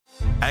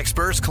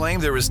Experts claim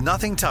there is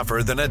nothing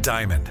tougher than a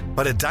diamond.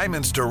 But at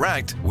Diamonds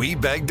Direct, we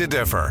beg to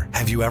differ.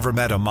 Have you ever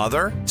met a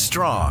mother?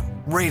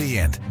 Strong,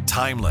 radiant,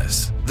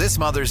 timeless. This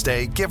Mother's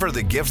Day, give her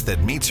the gift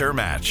that meets her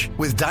match.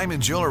 With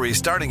diamond jewelry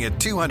starting at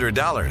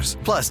 $200.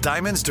 Plus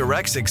Diamonds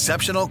Direct's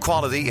exceptional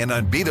quality and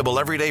unbeatable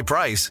everyday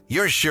price,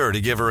 you're sure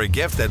to give her a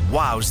gift that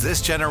wows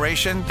this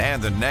generation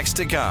and the next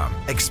to come.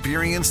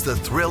 Experience the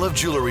thrill of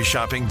jewelry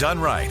shopping done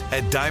right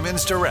at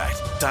Diamonds Direct.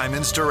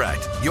 Diamonds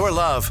Direct. Your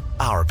love,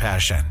 our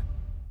passion.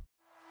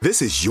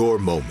 This is your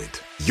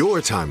moment, your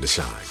time to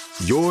shine,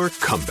 your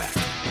comeback.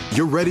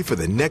 You're ready for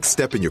the next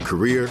step in your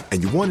career,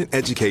 and you want an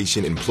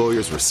education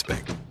employers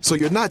respect. So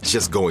you're not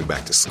just going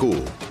back to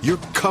school, you're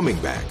coming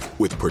back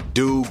with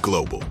Purdue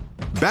Global.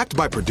 Backed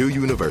by Purdue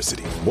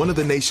University, one of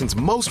the nation's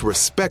most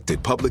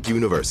respected public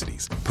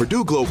universities,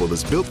 Purdue Global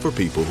is built for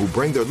people who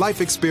bring their life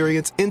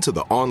experience into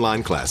the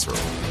online classroom.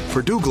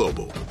 Purdue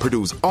Global,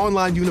 Purdue's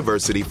online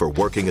university for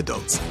working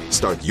adults.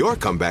 Start your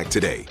comeback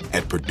today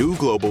at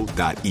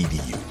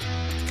purdueglobal.edu.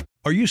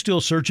 Are you still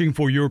searching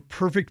for your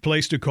perfect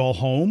place to call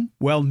home?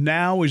 Well,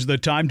 now is the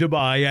time to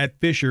buy at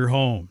Fisher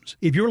Homes.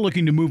 If you're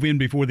looking to move in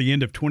before the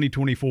end of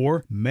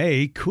 2024,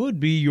 May could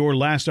be your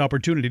last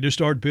opportunity to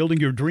start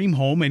building your dream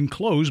home and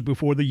close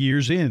before the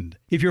year's end.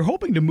 If you're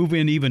hoping to move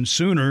in even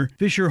sooner,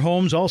 Fisher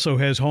Homes also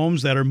has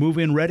homes that are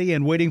move-in ready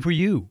and waiting for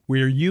you,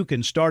 where you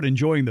can start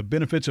enjoying the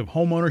benefits of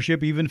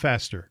homeownership even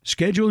faster.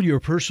 Schedule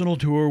your personal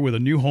tour with a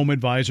new home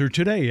advisor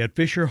today at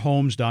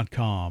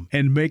FisherHomes.com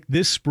and make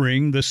this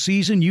spring the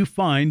season you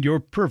find your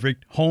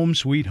perfect home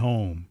sweet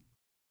home.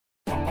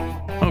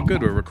 Oh,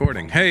 good. We're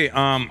recording. Hey,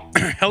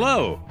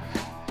 hello.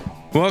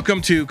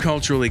 Welcome to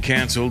Culturally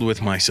Canceled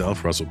with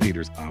myself, Russell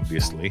Peters,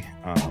 obviously.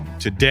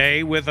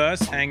 Today with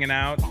us, hanging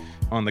out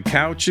on the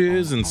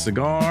couches and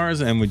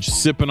cigars, and we're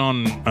just sipping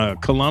on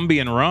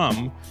Colombian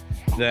rum.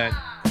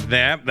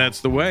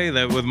 That's the way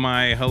that with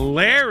my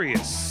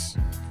hilarious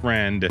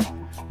friend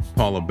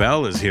Paula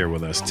Bell is here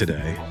with us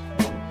today.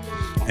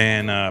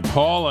 And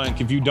Paula,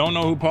 if you don't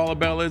know who Paula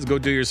Bell is, go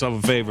do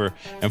yourself a favor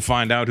and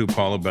find out who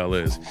Paula Bell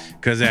is.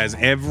 Because as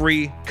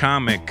every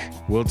comic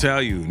will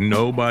tell you,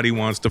 nobody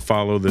wants to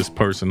follow this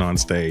person on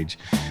stage.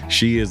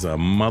 She is a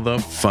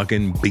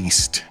motherfucking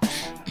beast.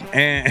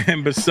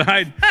 And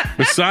beside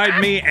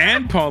me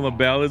and Paula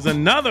Bell is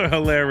another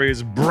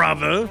hilarious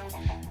brother.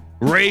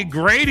 Ray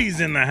Grady's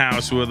in the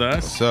house with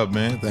us. What's up,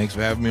 man? Thanks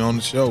for having me on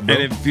the show, bro.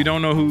 And if you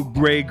don't know who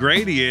Ray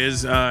Grady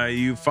is,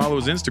 you follow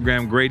his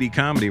Instagram, Grady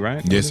Comedy,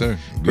 right? Yes, sir.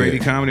 Grady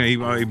Comedy.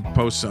 He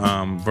posts,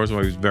 first of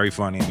all, he's very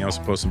funny, and he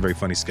also posts some very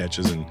funny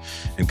sketches and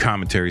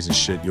commentaries and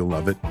shit. You'll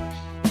love it.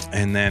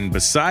 And then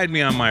beside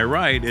me on my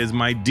right is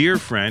my dear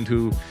friend,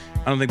 who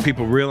I don't think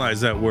people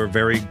realize that we're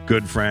very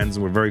good friends.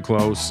 We're very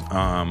close.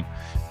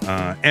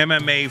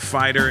 MMA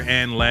fighter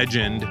and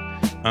legend.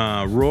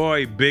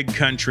 Roy Big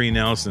Country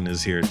Nelson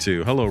is here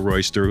too. Hello,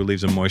 Royster, who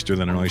leaves a moister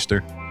than an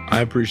oyster. I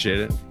appreciate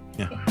it.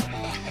 Yeah.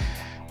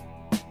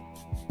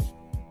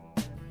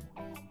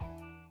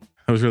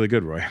 That was really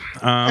good, Roy.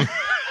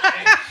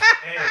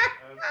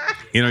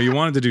 You know, you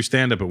wanted to do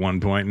stand-up at one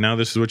point. Now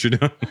this is what you're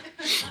doing.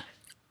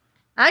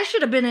 I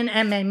should have been an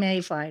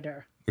MMA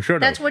fighter. Sure.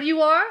 That's what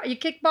you are? Are you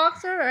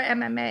kickboxer or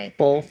MMA?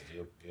 Both.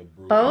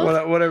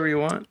 Both? Whatever you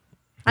want.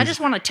 I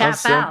just want to tap out.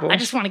 simple. I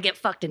just want to get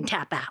fucked and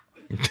tap out.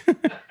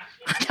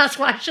 That's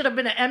why I should have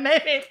been an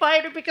MMA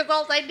fighter, because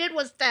all I did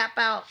was tap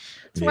out.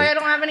 That's why I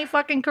don't have any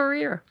fucking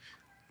career.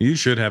 You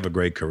should have a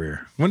great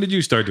career. When did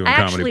you start doing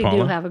comedy,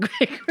 Paula? I actually do have a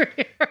great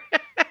career.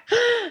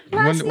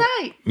 Last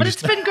night. But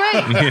it's been great.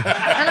 And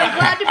I'm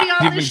glad to be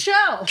on this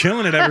show.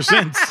 Killing it ever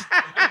since.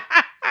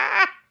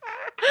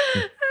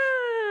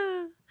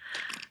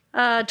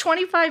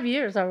 25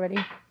 years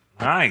already.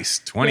 Nice.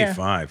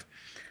 25.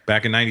 Yeah.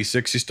 Back in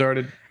 96 you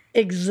started?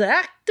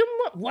 Exactum.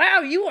 Wow,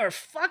 you are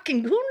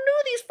fucking... Who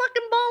knew these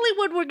fucking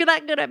Bollywood were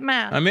that good at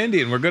math? I'm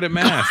Indian. We're good at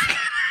math.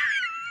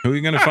 Who are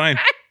you going to find?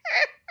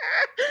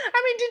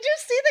 I mean, did you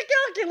see the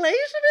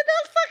calculation in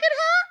that fucking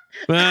hat?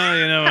 Well,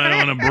 you know, I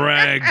don't want to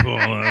brag,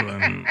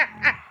 Paula.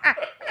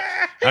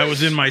 I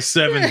was in my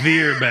 7th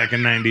year back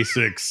in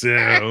 96,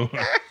 so...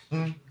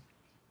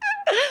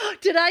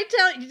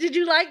 Did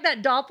you like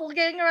that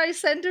doppelganger I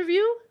sent of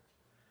you?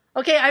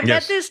 Okay, I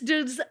met this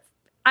dude's...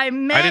 I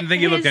didn't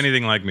think he looked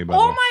anything like me, by the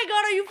way. Oh my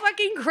God, are you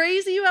fucking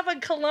crazy? You have a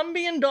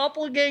Colombian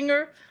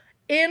doppelganger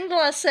in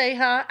La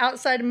Ceja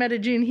outside of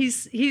Medellin.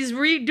 He's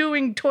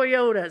redoing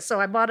Toyota.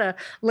 So I bought a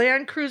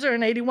Land Cruiser,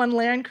 an 81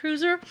 Land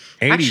Cruiser.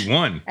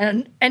 81?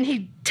 And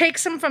he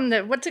takes him from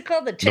the, what's it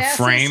called? The chassis,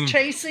 the frame.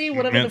 chassis,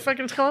 whatever the fuck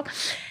it's called.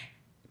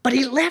 But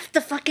he left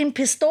the fucking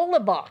pistola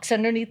box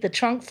underneath the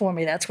trunk for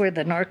me. That's where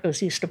the narcos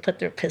used to put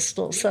their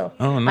pistols. So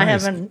oh, nice. I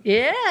haven't,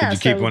 yeah. Did you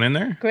keep one in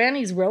there?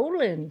 Granny's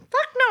rolling.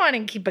 Fuck no, I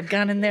didn't keep a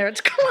gun in there.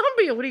 It's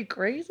Colombia. What are you,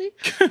 crazy?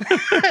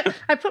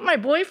 I put my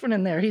boyfriend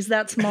in there. He's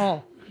that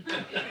small.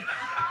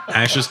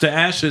 Ashes to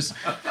ashes.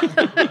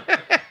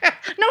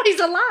 No, he's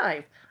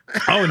alive.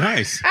 Oh,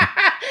 nice.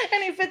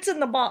 And he fits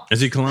in the box.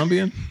 Is he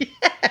Colombian?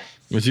 Yes.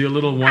 Was he a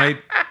little white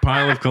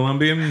pile of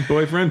Colombian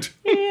boyfriend?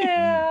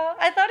 Yeah.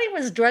 I thought he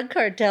his drug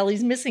cartel.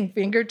 He's missing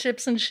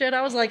fingertips and shit.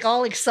 I was like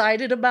all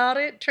excited about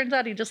it. Turns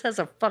out he just has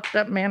a fucked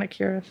up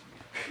manicure.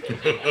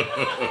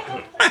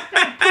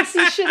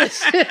 Pussy shit is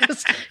shit.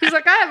 He's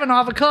like, I have an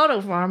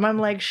avocado farm. I'm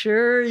like,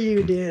 sure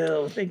you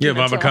do. You have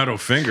avocado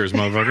fingers,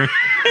 motherfucker.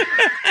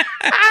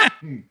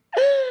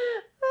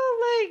 Oh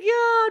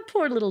my God.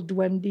 Poor little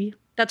duende.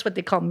 That's what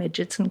they call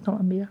midgets in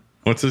Colombia.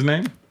 What's his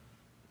name?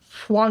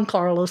 Juan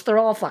Carlos. They're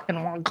all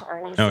fucking Juan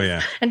Carlos. Oh,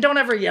 yeah. And don't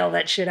ever yell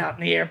that shit out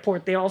in the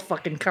airport. They all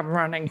fucking come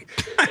running.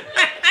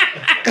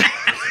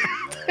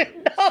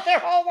 No,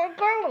 they're all Juan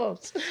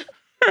Carlos.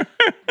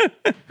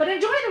 But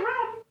enjoy the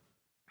rum.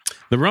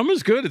 The rum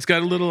is good. It's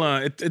got a little,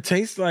 it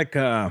tastes like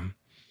Coffee?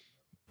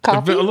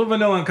 a little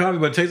vanilla and coffee,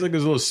 but it tastes like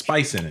there's a little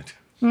spice in it.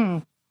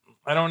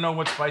 I don't know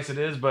what spice it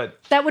is, but.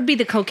 That would be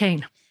the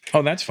cocaine.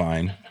 Oh, that's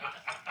fine.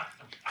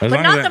 As But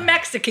long not as the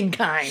Mexican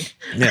kind.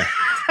 Yeah.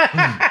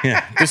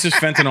 Yeah. This is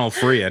fentanyl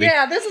free, Eddie.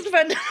 Yeah, this is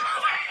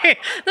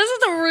this is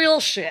the real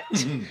shit.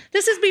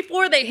 This is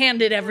before they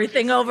handed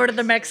everything over to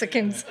the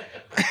Mexicans.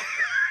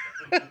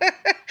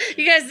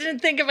 You guys didn't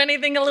think of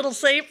anything a little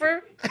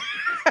safer?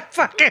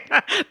 Fucking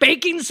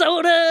baking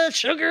soda,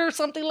 sugar,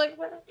 something like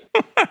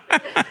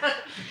that.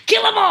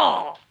 Kill them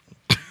all.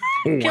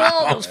 Kill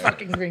all those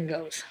fucking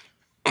gringos.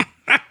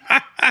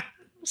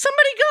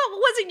 Somebody go.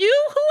 Was it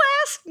you who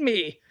asked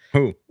me?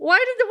 Who? Why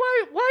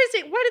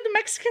did the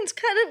Mexicans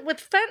cut it with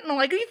fentanyl?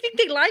 Like, do you think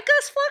they like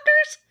us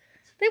fuckers?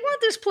 They want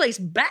this place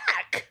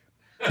back.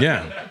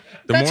 Yeah.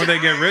 The more they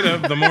get rid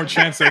of, the more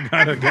chance they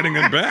got of getting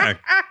it back.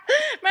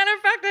 Matter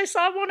of fact, I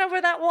saw one over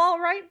that wall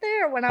right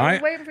there when I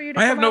was waiting for you to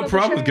come I have no out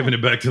problem of with the giving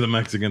it back to the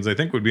Mexicans. I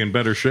think would be in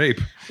better shape.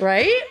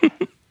 Right?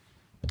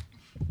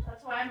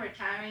 That's why I'm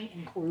retiring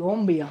in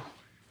Colombia.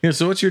 Yeah,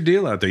 so what's your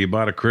deal out there? You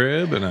bought a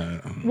crib and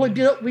a...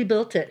 We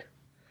built it.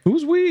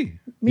 Who's we?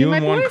 Me You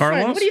and my Juan boyfriend.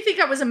 Carlos? What do you think?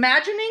 I was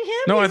imagining him?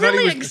 No, he I thought he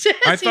really was- exists.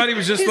 I thought he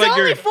was just he's like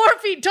only your- 4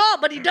 feet tall,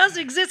 but he does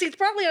exist. He's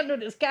probably under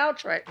this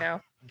couch right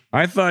now.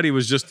 I thought he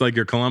was just like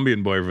your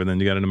Colombian boyfriend, then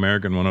you got an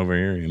American one over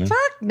here, you know?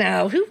 Fuck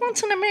no. Who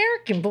wants an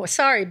American boy?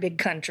 Sorry, big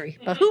country.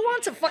 But who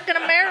wants a fucking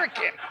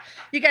American?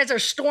 You guys are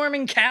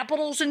storming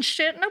capitals and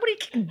shit. Nobody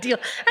can deal.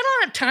 I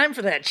don't have time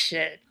for that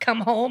shit.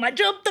 Come home. I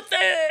jumped the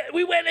fence.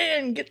 We went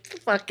in. Get the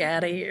fuck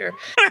out of here.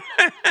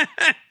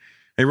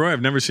 Hey, Roy,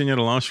 I've never seen you at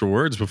a loss for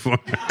words before.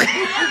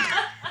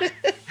 I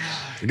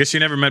guess you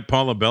never met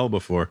Paula Bell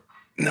before.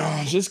 No,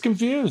 I'm just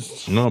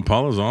confused. No,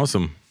 Paula's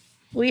awesome.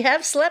 We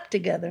have slept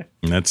together.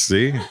 Let's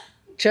see.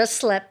 Just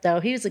slept, though.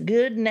 He was a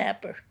good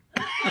napper.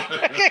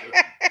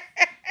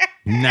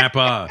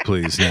 Napa,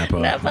 please, Napa.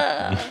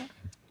 Napper.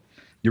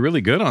 You're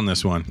really good on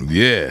this one.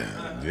 Yeah.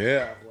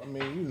 I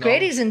mean, you know.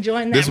 Grady's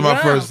enjoying that This is my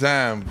rum. first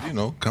time,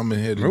 coming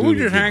here to We do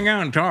just this. hang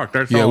out and talk.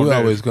 That's Yeah, all. we it is.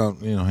 always come,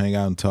 hang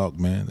out and talk,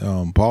 man.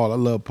 Paul, I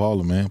love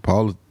Paula, man.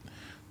 Paula,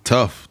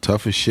 tough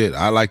as shit.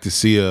 I like to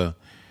see her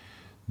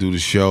do the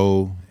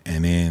show,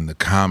 and then the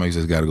comics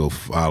just got to go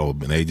follow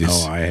them. And they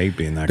just, Oh, I hate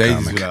being that they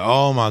just comic. be like,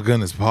 oh my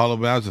goodness, Paula.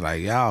 But I was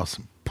like, y'all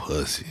some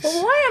pussies.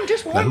 Well, why? I'm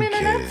just warming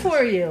it up cares?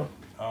 for you.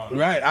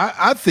 Right,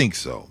 I think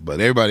so, but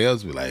everybody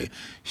else be like,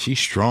 she's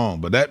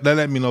strong. But that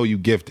let me know you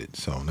gifted,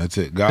 so that's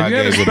it. God Have you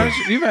had a gave her.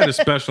 special, you've had a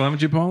special,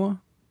 haven't you, Paula?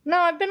 No,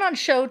 I've been on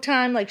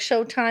Showtime, like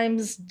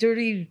Showtime's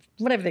dirty,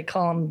 whatever they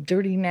call them,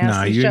 dirty, nasty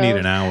Nah, you shows. need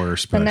an hour The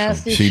special.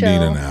 nasty She show.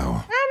 need an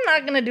hour. I'm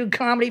not going to do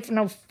comedy for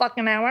no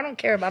fucking hour. I don't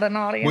care about an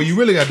audience. Well, you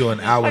really got to do an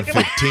hour and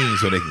 15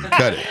 so they can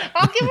cut it.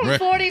 I'll give them Right.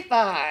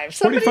 45.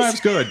 45's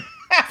good.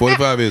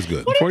 45 is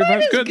good. 45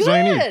 is is good. That's all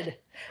you need.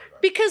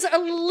 Because a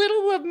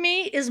little of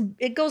me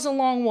it goes a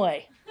long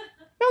way.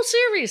 No,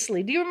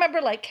 seriously. Do you remember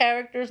like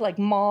characters like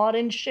Maude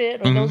and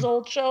shit, or those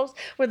old shows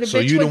where the So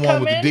bitch you the would one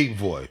come with in? the deep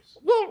voice,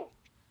 Well,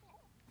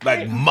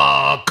 like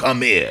Ma,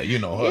 come here. You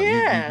know her.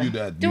 yeah. You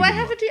that. Do I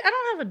have a deep? I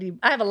don't have a deep.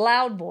 I have a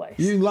loud voice.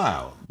 You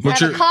loud. I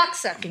What's have your, a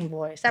cock-sucking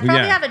voice. I probably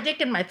Yeah. have a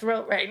dick in my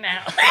throat right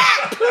now.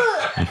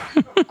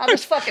 I'll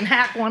just fucking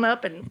hack one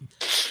up and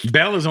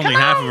Belle is only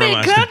come half on, of her Big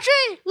last name.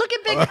 Country. Look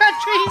at Big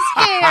Country. He's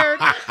scared.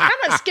 I'm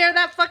gonna scare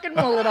that fucking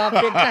mullet off,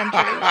 Big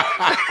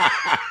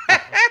Country.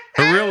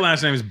 Her real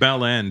last name is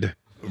Bell End.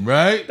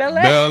 Right? Bel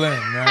Air. Bel Air,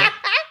 right?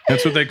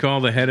 That's what they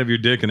call the head of your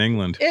dick in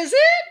England. Is it?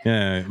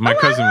 Yeah, my Oh,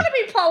 cousin. I want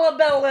to be Paula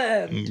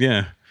Bellin.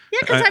 Yeah. Yeah,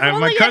 because I've my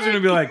only cousin ever...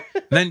 would be like,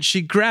 then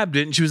she grabbed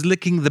it and she was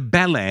licking the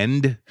bell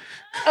end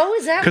Oh,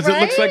 is that right? because it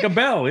looks like a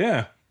bell.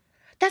 Yeah.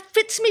 That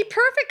fits me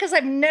perfect because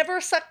I've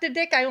never sucked a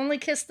dick. I only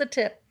kiss the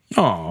tip.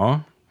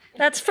 Aw.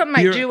 That's from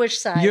my Jewish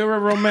side. You're a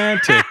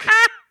romantic.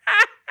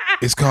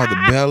 It's called the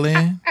Bel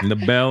Air. The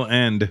bell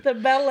end. The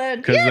Bellin.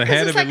 Because Yeah, the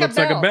head it's of it looks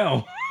like a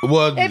bell.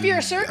 Well, If you're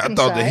I circumcised.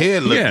 thought the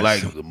head looked Yes.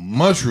 like a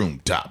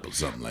mushroom top or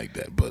something like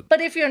that. But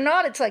But if you're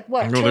not, it's like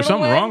what? No, there's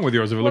something turtle wrong end? with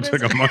yours if it What looks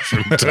like is a it?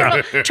 mushroom top.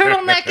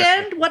 Turtleneck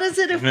end? What is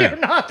it if Yeah. you're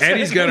not?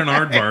 Eddie's got an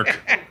aardvark.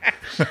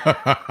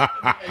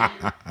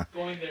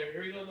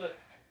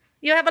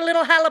 You have a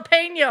little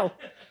jalapeno.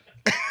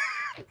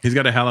 He's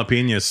got a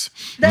jalapenos.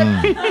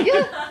 That,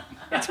 yeah,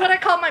 it's what I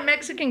call my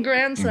Mexican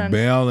grandson.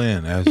 Bel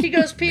Air. He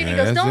goes, Pete, he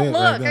goes, that's don't it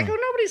look. right I there. go,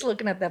 nobody's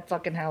looking at that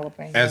fucking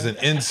jalapeno. As an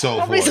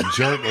insult for a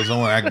jerk or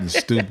someone acting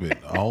stupid.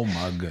 Oh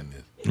my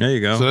goodness. There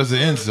you go. So that's an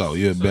insult.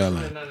 You're a bell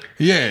end.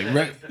 Yeah,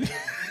 right.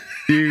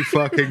 You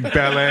fucking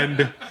bell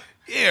end.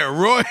 Yeah,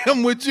 Roy,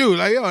 I'm with you.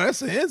 Like, yo,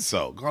 that's an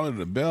insult. Call it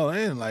a bell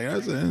end. Like,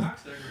 that's an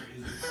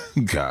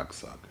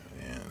cocksucker.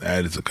 Yeah,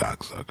 that is a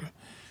cocksucker.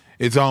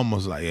 It's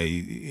almost like,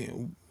 hey,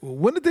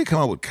 when did they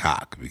come up with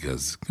cock?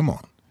 Because, come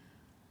on.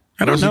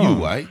 I don't know. You,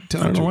 White?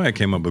 I don't know why I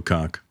came up with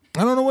cock.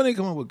 I don't know when they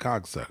come up with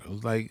cocksucker. It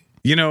was like,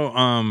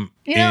 I'm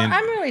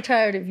really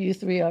tired of you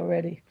three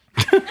already.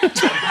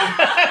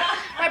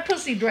 My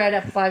pussy dried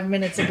up 5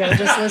 minutes ago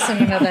just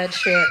listening to that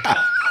shit.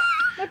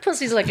 My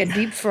pussy's like a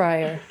deep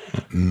fryer.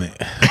 man.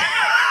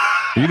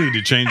 You need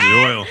to change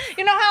the oil.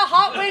 You know how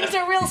hot wings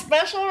are real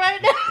special right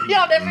now?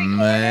 On every corner?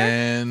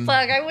 Man.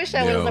 Fuck, I wish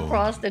I was a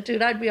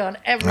prostitute. I'd be on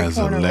every That's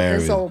corner hilarious.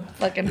 with this old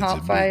fucking It's hot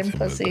a frying big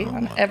pussy thing.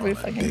 on every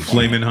fucking corner.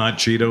 Flaming hot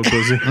Cheeto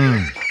pussy.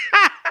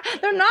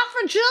 They're not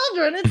for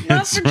children. It's not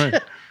That's for right.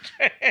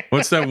 children.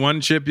 What's that one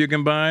chip you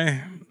can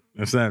buy?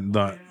 Is that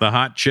the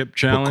hot chip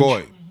challenge?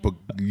 McCoy.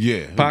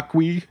 Yeah.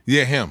 Pakwi?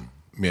 Yeah, him.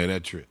 Yeah,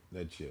 that chip.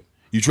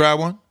 You try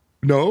one?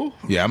 No.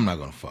 Yeah, I'm not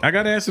gonna fuck. I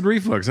got acid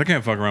reflux. I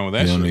can't fuck around with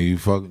that You shit. know, you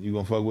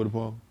gonna fuck with it,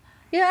 Paul?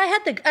 Yeah, I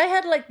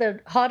had like the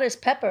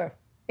hottest pepper.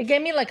 It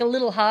gave me like a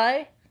little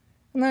high,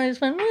 and then I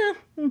just went.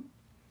 It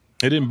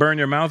didn't burn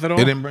your mouth at all?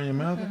 It didn't burn your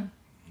mouth?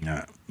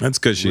 Nah, that's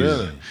because she's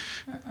Really?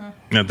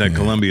 got that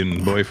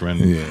Colombian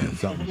boyfriend Yeah,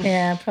 something.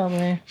 Yeah,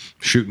 probably.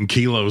 shooting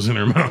kilos in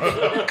her mouth.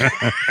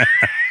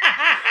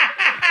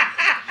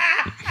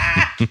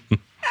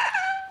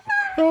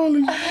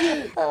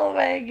 Oh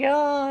my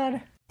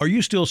god. Are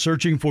you still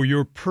searching for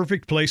your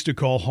perfect place to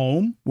call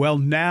home? Well,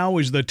 now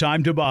is the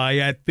time to buy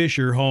at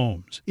Fisher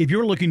Homes. If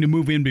you're looking to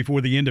move in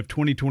before the end of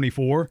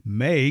 2024,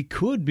 May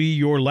could be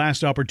your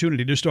last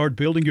opportunity to start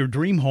building your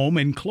dream home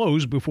and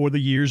close before the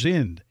year's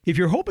end. If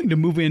you're hoping to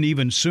move in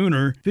even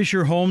sooner,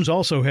 Fisher Homes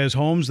also has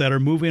homes that are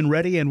move-in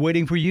ready and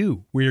waiting for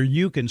you, where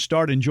you can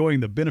start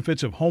enjoying the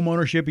benefits of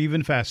homeownership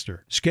even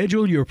faster.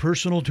 Schedule your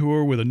personal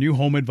tour with a new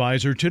home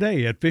advisor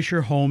today at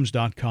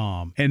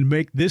FisherHomes.com and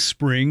make this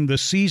spring the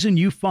season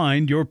you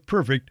find your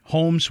perfect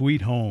home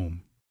sweet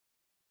home.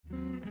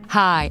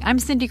 Hi, I'm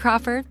Cindy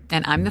Crawford,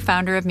 and I'm the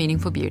founder of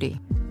Meaningful Beauty.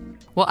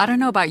 Well, I don't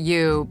know about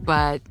you,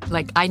 but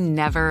I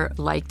never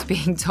liked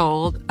being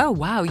told, oh,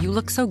 wow, you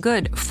look so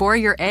good for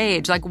your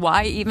age.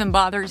 Why even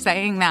bother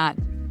saying that?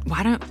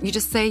 Why don't you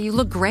just say you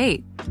look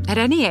great at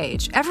any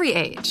age, every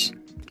age?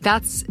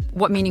 That's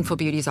what Meaningful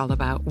Beauty is all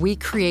about. We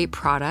create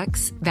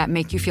products that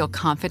make you feel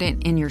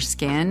confident in your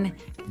skin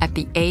at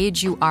the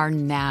age you are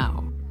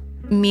now.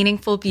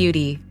 Meaningful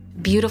Beauty.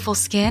 Beautiful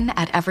skin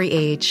at every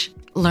age.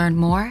 Learn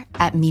more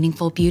at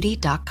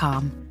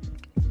meaningfulbeauty.com.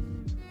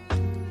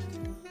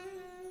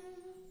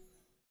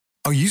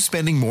 Are you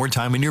spending more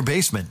time in your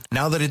basement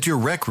now that it's your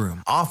rec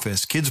room,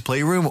 office, kids'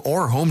 playroom,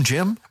 or home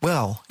gym?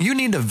 Well, you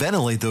need to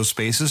ventilate those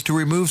spaces to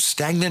remove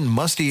stagnant,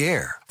 musty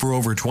air. For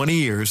over 20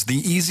 years, the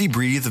Easy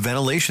Breathe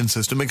ventilation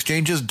system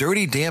exchanges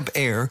dirty, damp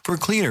air for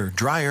cleaner,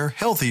 drier,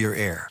 healthier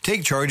air.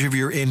 Take charge of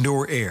your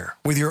indoor air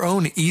with your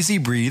own Easy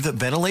Breathe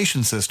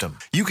ventilation system.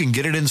 You can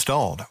get it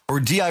installed, or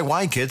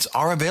DIY kits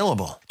are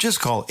available.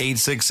 Just call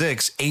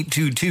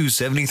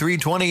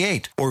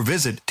 866-822-7328 or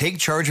visit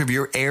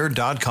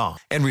takechargeofyourair.com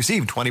and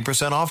receive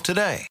 20% off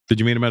today. Did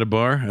you meet him at a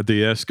bar? At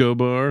the Esco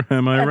bar?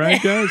 Am I right,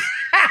 guys?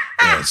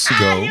 Let's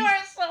go. You are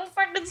so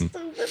fucking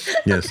stupid.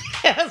 Yes.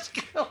 Yes,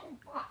 go.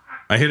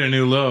 I hit a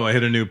new low. I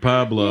hit a new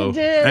Pablo. You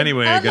did.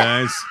 Anyway,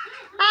 guys.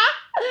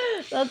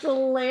 That's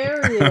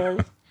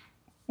hilarious.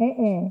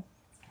 Do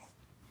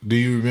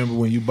you remember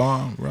when you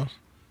bombed, Russ?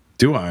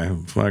 Do I?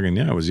 Fucking,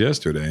 yeah, it was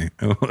yesterday.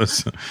 It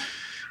was,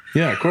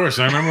 yeah, of course.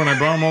 I remember when I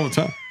bomb all the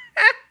time.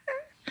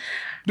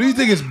 Do you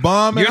think it's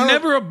bombing? You're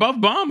never above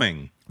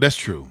bombing. That's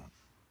true.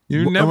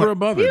 You're never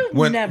above it.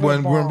 When Never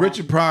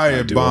Richard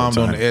Pryor do all bombed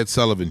the on time. the Ed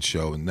Sullivan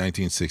Show in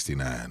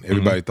 1969,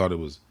 everybody thought it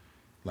was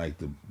like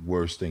the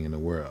worst thing in the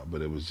world,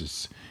 but it was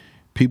just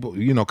people.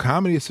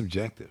 Comedy is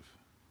subjective.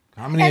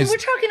 Comedy And is. we're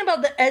talking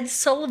about the Ed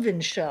Sullivan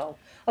Show.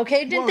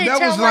 Okay, didn't Well, they that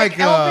tell was like, Elvis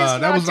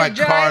that not was to like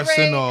Carson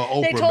gyrate? or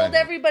Oprah They told back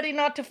then. everybody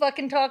not to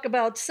fucking talk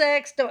about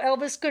sex. So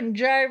Elvis couldn't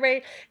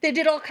gyrate. They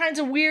did all kinds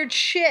of weird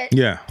shit.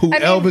 Yeah. Who I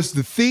mean- Elvis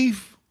the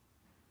thief?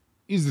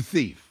 He's the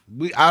thief.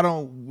 We're not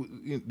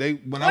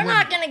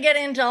going to get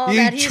into all He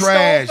that. He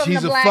trash. stole from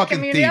He's the a black fucking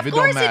community. thief. Of It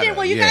course don't he did. matter.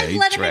 Well, you Yeah, guys he's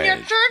let him in your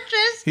trash.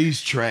 churches.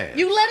 He's trash.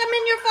 You let him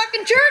in your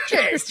fucking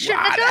churches. Shouldn't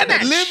have done I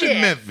that live shit.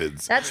 in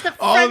Memphis. That's the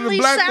All friendly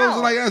the black South. folks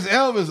are like, that's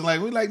Elvis. Like,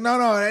 we like, no,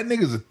 that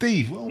nigga's a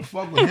thief. We don't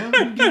fuck with him.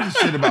 Who gives a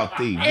shit about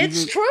thieves?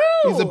 It's true.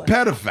 He's a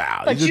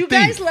pedophile. But He's a you thief.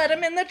 guys let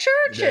him in the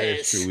churches.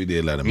 That's true. We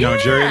did let him. No, in.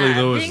 Jerry Lee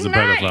Lewis being is a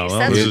pedophile. nice. Elvis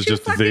That's is what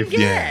just you a thief. fucking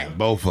get. Yeah,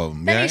 both of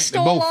them. Then yeah, he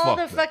stole they both all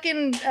the fucked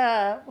fucking.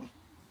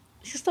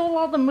 He stole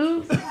all the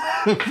moves.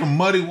 up. From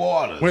Muddy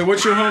Waters. Wait,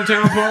 what's your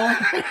hometown, Paul?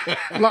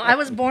 Well, I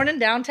was born in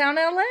downtown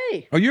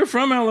LA. Oh, you're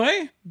from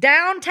L.A.?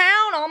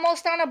 Downtown,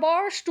 almost on a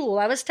bar stool.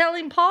 I was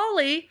telling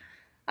Polly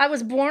I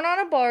was born on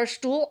a bar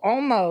stool,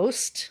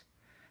 almost,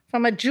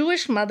 from a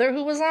Jewish mother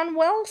who was on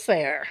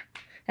welfare.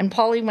 And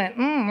Polly went,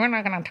 we're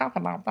not going to talk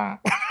about that.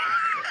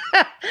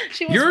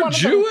 She was You're one of the-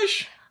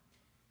 Jewish?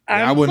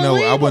 I wouldn't know.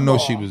 I wouldn't know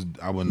she was.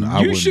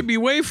 You should be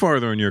way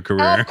farther in your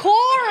career. Of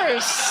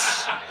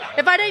course.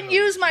 If I didn't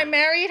use my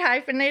married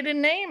hyphenated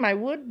name, I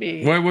would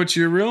be. Why? What's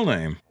your real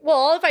name?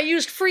 Well, if I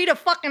used Frida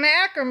fucking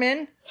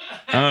Ackerman,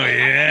 oh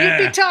yeah,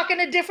 you'd be talking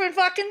a different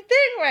fucking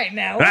thing right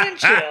now,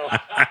 wouldn't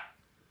you?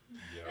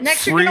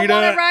 Next, Frida you're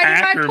gonna want to ride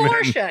Ackerman. in my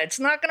Porsche. It's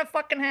not gonna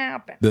fucking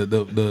happen.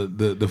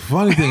 The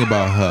funny thing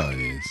about her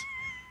is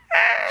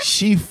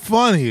she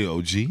funny,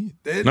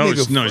 OG. No,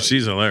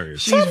 she's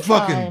hilarious. She's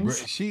fucking.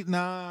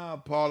 Paul.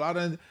 Paul,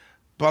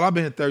 I've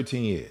been here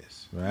 13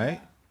 years,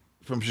 right?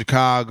 From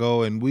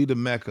Chicago, and we the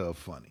mecca of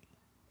funny.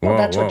 Well,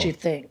 that's what you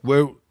think.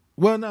 No,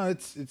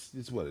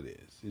 it's what it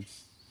is.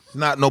 It's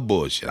not no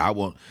bullshit.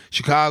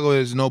 Chicago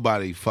is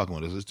nobody fucking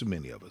with us. There's too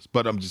many of us.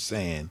 But I'm just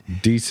saying,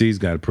 DC's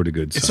got a pretty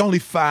good. It's only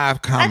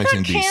 5 comics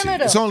in DC.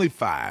 Canada. It's only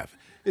 5.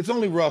 It's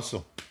only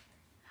Russell.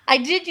 I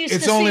did used to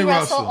see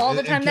Russell all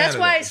the time. That's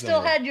why I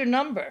still had your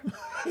number.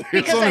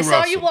 Because I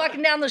saw you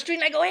walking down the street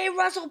and I go, hey,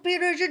 Russell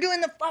Peters, you're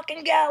doing the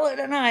fucking gala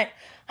tonight.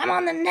 I'm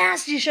on the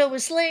Nasty Show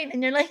with Slade.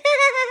 And you're like,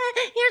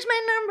 here's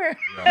my number.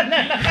 And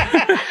then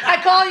I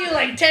call you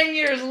like 10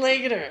 years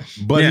later.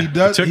 But he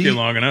does. It took you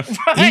long enough.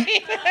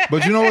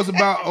 But you know what's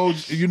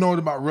about, you know what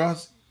about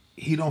Russ?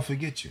 He don't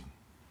forget you.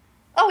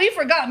 Oh, he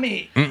forgot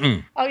me.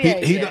 Mm-mm. Oh, yeah.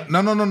 He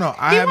no.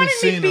 I haven't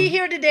seen him. He wanted me to be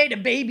here today to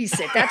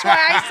babysit. That's why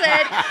I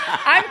said,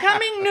 I'm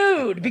coming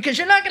nude, because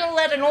you're not going to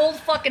let an old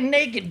fucking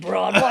naked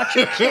broad watch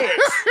your kids.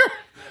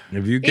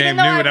 If you came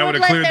nude, I would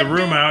have cleared the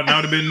room out and I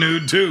would have been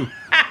nude too.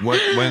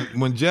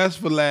 When Just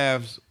for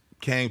Laughs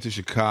came to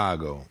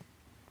Chicago,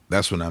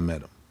 that's when I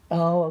met him.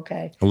 Oh,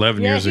 okay.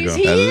 11 years ago.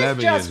 He is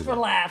Just for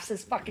Laughs,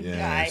 this fucking guy.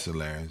 That's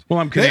hilarious. Well,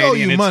 I'm Canadian. They owe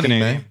you money,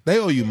 Canadian. man. They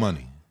owe you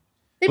money.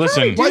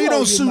 Listen, why you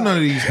don't sue none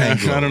of these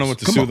things? I don't know what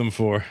to sue them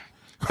for.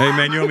 Hey,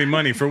 man, you owe me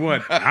money for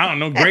what? I don't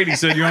know. Grady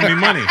said you owe me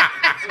money.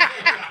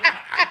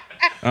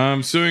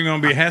 I'm suing on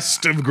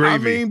behest of Gravy. I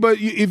mean, but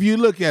if you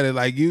look at it,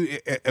 like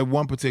at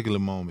one particular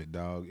moment,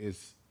 dog,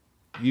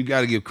 you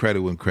got to give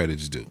credit when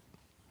credit's due.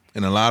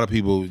 And a lot of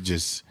people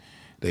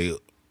they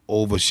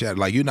overshadow.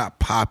 Like, you're not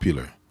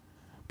popular,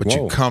 but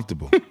you're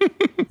comfortable,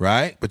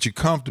 right? But you're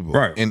comfortable,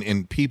 right?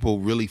 And people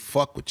really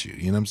fuck with you.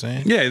 You know what I'm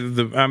saying? Yeah,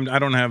 I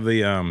don't have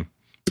the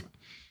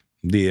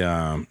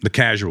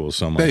casuals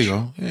so much. There you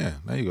go. Yeah,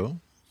 there you go.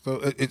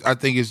 So I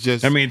think it's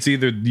just. I mean, it's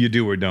either you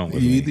do or don't.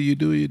 With either me. you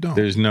do or you don't.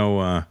 There's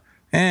no.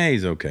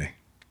 He's okay.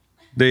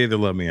 They either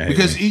love me or hate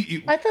because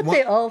me. I thought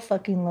they all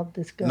fucking love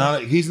this guy. No,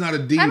 he's not a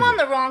diva. I'm on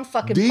the wrong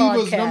fucking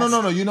podcast.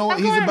 No. You know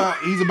what?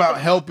 He's about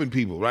helping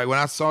people, right? When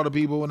I saw the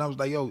people, and I was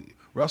like, yo,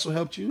 Russell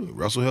helped you.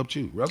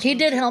 He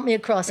did help me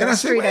across the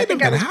street. I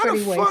think I was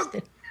pretty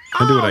wasted.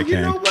 I do what I can.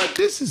 You know what?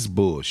 This is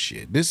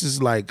bullshit. This is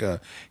like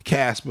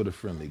Casper the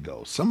Friendly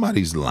Ghost.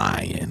 Somebody's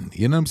lying.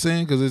 You know what I'm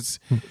saying? Because it's.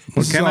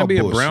 Well, can I be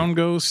bullshit. a brown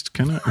ghost?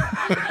 Can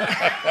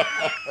I?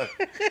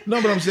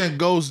 No, but I'm saying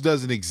ghost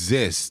doesn't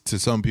exist to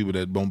some people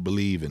that don't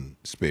believe in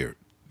spirit.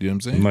 You know what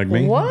I'm saying? Like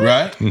me? What?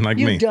 Right? Like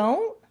me. You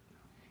don't?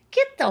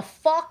 Get the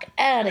fuck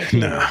out of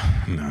here.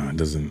 No, it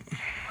doesn't.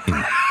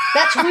 No.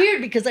 That's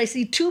weird because I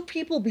see 2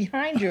 people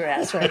behind your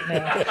ass right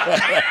now.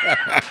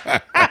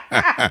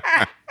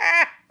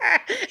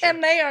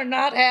 And they are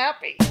not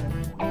happy.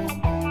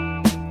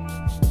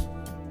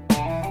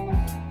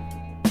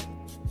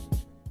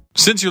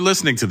 Since you're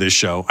listening to this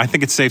show, I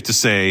think it's safe to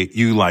say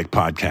you like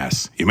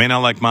podcasts. You may not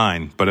like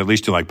mine, but at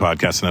least you like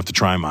podcasts enough to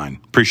try mine.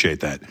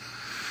 Appreciate that.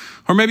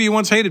 Or maybe you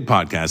once hated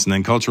podcasts and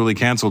then Culturally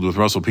Canceled with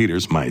Russell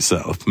Peters,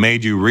 myself,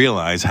 made you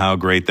realize how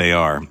great they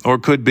are, or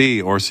could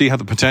be, or see how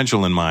the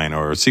potential in mine,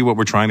 or see what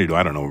we're trying to do.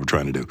 I don't know what we're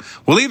trying to do.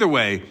 Well, either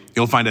way,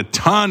 you'll find a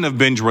ton of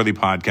binge-worthy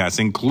podcasts,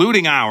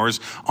 including ours,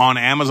 on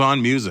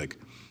Amazon Music.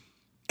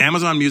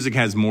 Amazon Music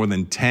has more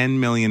than 10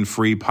 million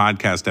free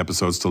podcast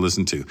episodes to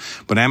listen to.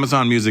 But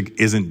Amazon Music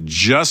isn't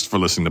just for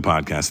listening to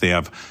podcasts. They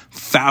have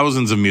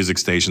thousands of music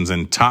stations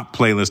and top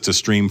playlists to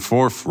stream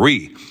for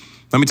free.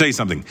 Let me tell you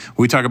something.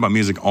 We talk about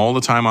music all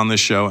the time on this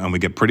show, and we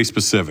get pretty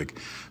specific.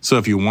 So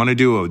if you want to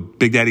do a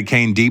Big Daddy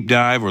Kane deep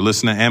dive or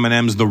listen to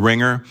Eminem's The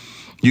Ringer,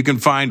 you can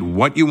find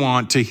what you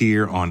want to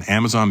hear on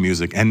Amazon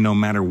Music. And no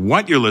matter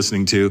what you're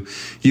listening to,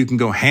 you can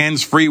go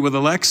hands-free with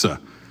Alexa.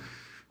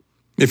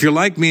 If you're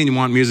like me and you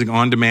want music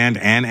on demand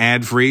and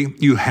ad-free,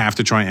 you have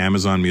to try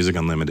Amazon Music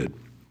Unlimited.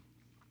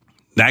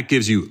 That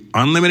gives you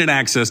unlimited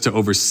access to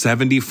over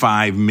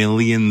 75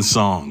 million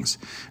songs,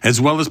 as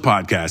well as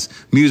podcasts,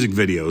 music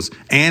videos,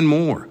 and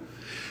more.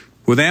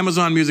 With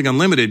Amazon Music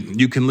Unlimited,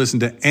 you can listen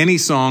to any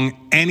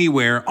song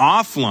anywhere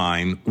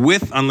offline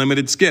with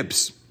unlimited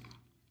skips.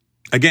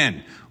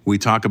 Again, we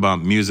talk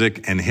about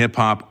music and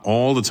hip-hop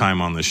all the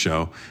time on this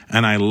show,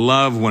 and I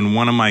love when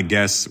one of my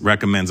guests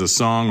recommends a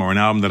song or an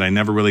album that I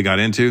never really got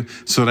into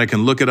so that I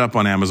can look it up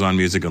on Amazon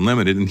Music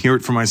Unlimited and hear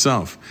it for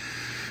myself.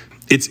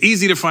 It's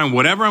easy to find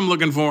whatever I'm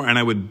looking for, and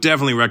I would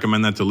definitely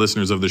recommend that to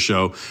listeners of the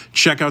show.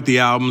 Check out the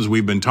albums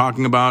we've been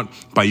talking about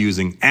by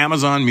using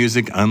Amazon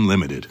Music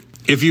Unlimited.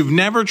 If you've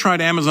never tried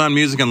Amazon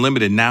Music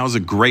Unlimited, now's a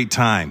great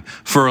time.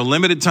 For a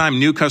limited time,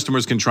 new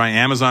customers can try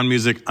Amazon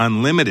Music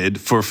Unlimited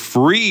for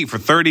free for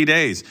 30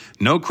 days.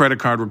 No credit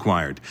card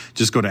required.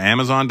 Just go to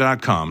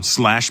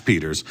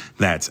Amazon.com/Peters.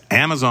 That's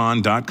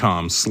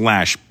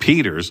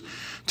Amazon.com/Peters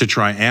to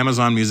try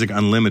Amazon Music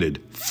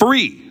Unlimited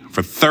free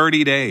for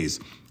 30 days.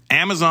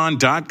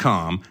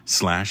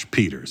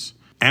 Amazon.com/Peters.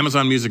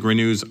 Amazon Music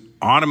renews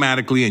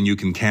automatically and you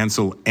can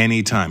cancel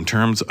anytime.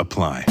 Terms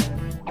apply.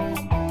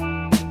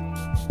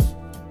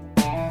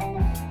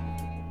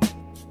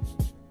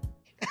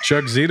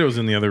 Chuck Zito's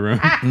in the other room.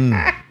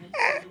 I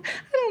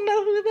don't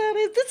know who that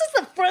is. This is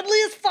the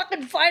friendliest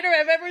fucking fighter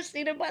I've ever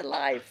seen in my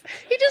life.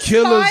 He just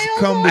Killers smiles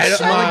come all with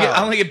the I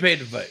time. only get paid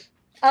to fight.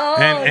 Oh,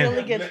 And-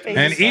 really good face.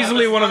 And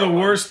easily one of the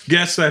worst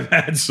guests I've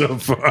had so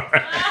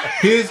far.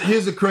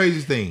 Here's the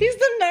crazy thing. He's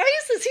the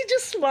nicest. He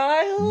just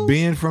smiles.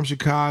 Being from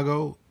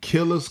Chicago,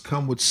 killers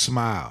come with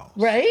smiles.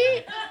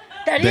 Right?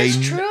 That They-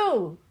 is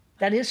true.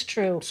 That is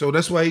true. So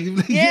that's why you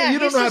don't he's know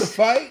how to just-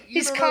 fight.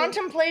 You He's don't know how to-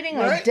 contemplating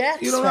right? on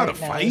death. You don't know how to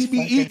right now. fight. This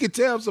He fucker. could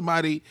tell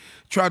somebody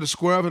try to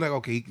square up and like,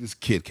 okay, this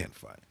kid can't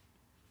fight,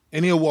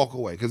 and he'll walk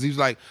away because he's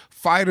like,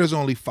 fighters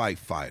only fight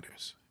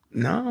fighters.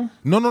 No.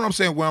 No. I'm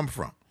saying where I'm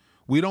from.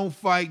 We don't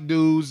fight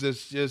dudes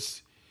that's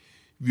just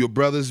your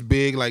brother's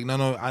big. Like,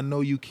 no. I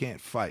know you can't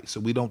fight, so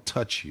we don't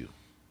touch you.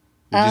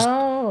 Is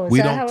we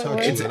that don't how it touch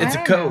works? you. It's a I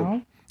don't code.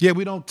 know. Yeah,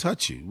 we don't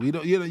touch you. We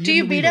don't. Do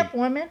you beat up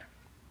women?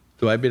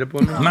 Do I beat up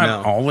women?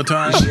 Not all the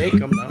time. Shake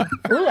them, though.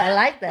 Ooh, I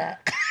like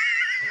that.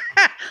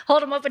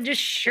 Hold them up and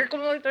just shake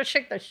them like they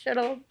shake the shit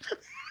out.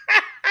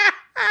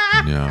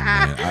 Yeah,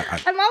 man.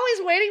 I'm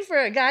always waiting for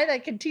a guy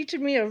that can teach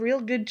me a real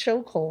good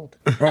chokehold.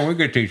 Oh, we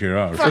could teach it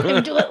off.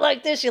 Fucking do it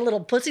like this, you little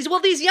pussies. Well,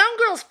 these young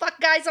girls fuck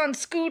guys on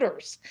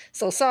scooters.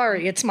 So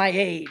sorry, it's my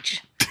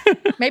age.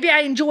 Maybe I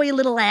enjoy a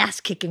little ass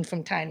kicking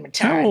from time to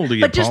time. How old are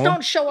you, But just Paula?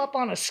 don't show up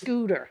on a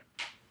scooter.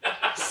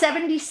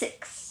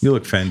 76. You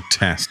look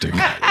fantastic.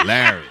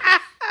 Larry.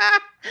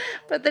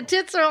 But the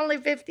tits are only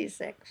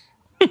 56.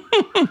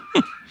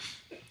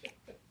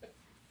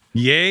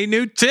 Yay,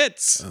 new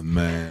tits.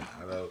 Man.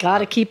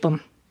 Gotta keep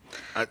them.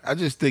 I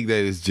just think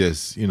that it's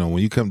just, when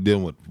you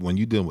when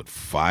you're dealing with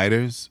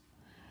fighters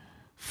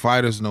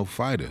know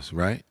fighters,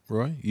 right,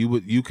 Roy?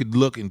 You could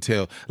look and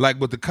tell, like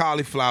with the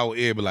cauliflower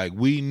ear, but like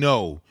we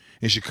know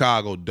in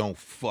Chicago, don't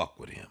fuck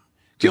with him.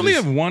 Do you only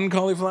have one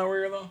cauliflower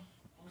ear though?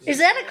 Is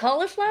that a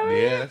cauliflower?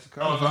 Yeah, that's a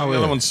cauliflower. the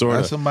other ear. one's sorta.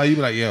 That's somebody you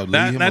be like, yeah,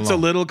 leave him That's a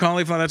alone. little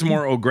cauliflower. That's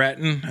more au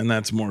gratin, and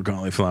that's more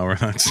cauliflower.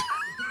 That's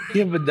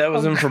Yeah, but that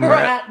wasn't from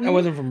gratin. I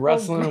wasn't from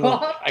wrestling.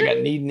 gratin. I got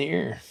kneed in the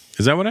ear.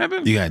 is that what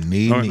happened? You got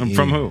knee. Or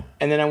from who?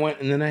 And then I went,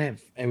 and then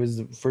it was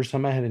the first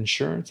time I had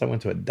insurance. I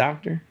went to a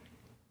doctor,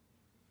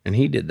 and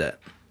he did that.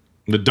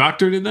 The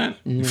doctor did that?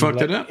 You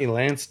fucked it up? He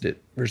lanced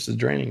it versus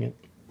draining it.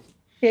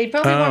 Yeah, he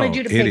probably wanted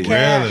you to pay idiot.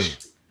 cash.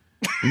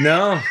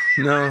 No.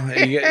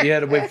 You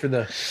had to wait for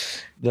the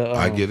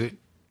I get it.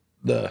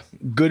 the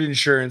good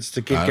insurance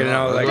to kick I it know.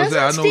 out. Like, I know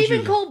Doesn't what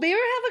Stephen you- Colbert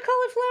have a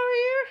cauliflower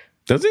ear?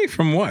 Does he?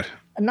 From what?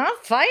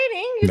 Not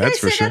fighting. You That's guys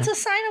say for sure. that's a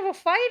sign of a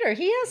fighter.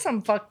 He has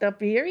some fucked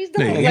up ear. He's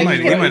done Yeah, it he like might-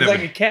 he he can might have-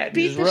 like a cat.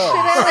 beat Just the rub.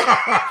 shit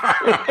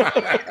out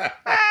of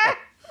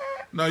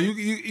No,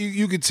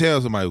 you could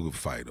tell somebody who could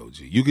fight, OG.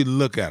 You can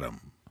look at them.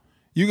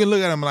 You can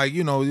look at them like,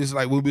 just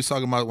like we were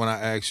talking about when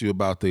I asked you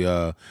about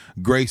the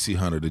Gracie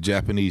Hunter, the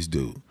Japanese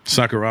dude.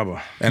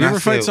 Sakuraba. And you I ever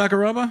fight said-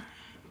 Sakuraba?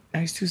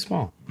 He's too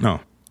small.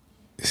 No.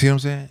 See what I'm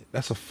saying?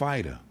 That's a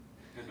fighter.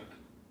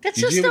 That's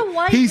Did just you- a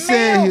white he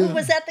said male he- who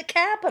was at the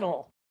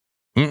Capitol.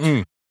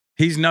 Mm-mm.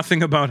 He's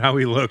nothing about how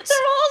he looks. They're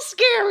all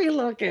scary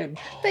looking.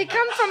 They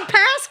come from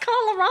past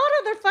Colorado.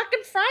 They're fucking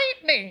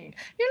frightening.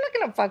 You're not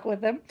gonna fuck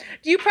with them.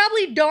 You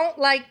probably don't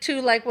like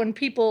to, like, when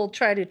people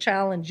try to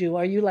challenge you.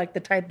 Are you like the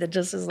type that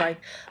just is like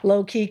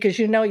low key because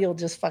you know you'll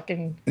just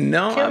fucking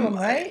No, kill them,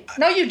 right?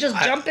 No, you just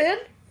jump in.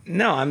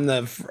 No, I'm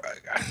the.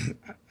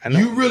 I know.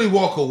 You really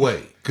walk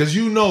away because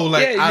you know,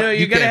 like, you gotta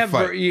can't have.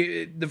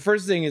 fight. The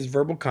first thing is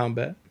verbal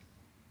combat.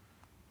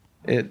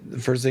 The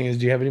first thing is,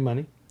 do you have any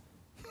money?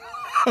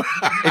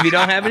 If you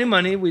don't have any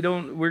money,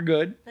 we're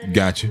good.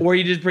 Gotcha. Or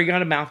you just bring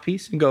out a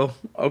mouthpiece and go,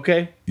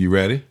 okay. You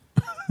ready?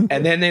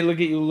 And then they look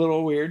at you a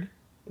little weird,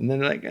 and then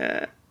they're like,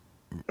 I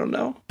don't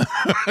know.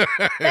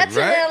 That's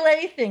Right? an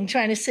LA thing,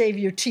 trying to save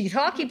your teeth.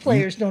 Hockey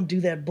players don't do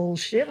that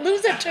bullshit.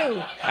 Lose it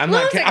too. I'm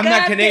Lose not. it, I'm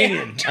not goddamn.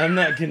 Canadian. I'm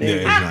not Yeah, Canadian.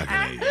 he's not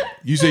Canadian.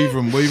 You say you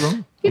from where you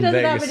from? He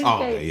doesn't Vegas. have any Oh,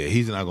 faith. yeah,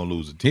 he's not gonna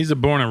lose it. He's a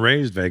born and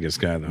raised Vegas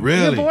guy, though. You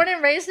Really? were born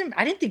and raised in.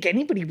 I didn't think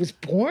anybody was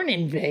born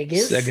in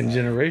Vegas. Second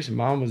generation.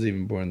 Mom was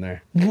even born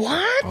there.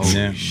 What? Oh,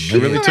 Yeah. shit. They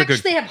really People took a.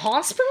 actually have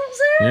hospitals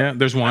there? Yeah,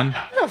 there's one.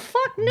 What the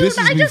fuck, dude? This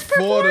is I just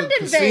before performed the in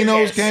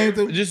casinos Vegas. came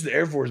through. Just the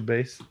Air Force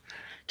Base.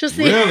 Just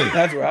the. Really?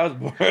 That's where I was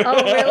born.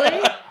 Oh,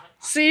 really?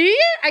 See?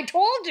 I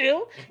told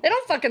you. They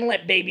don't fucking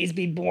let babies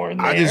be born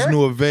there. I just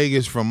knew of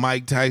Vegas from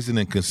Mike Tyson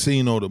and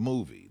Casino the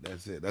movie.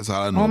 That's it. That's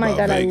all I know Oh my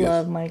about God, Vegas. I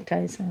love Mike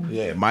Tyson.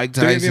 Yeah, Mike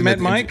So Tyson. have you met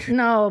Mike?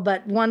 No,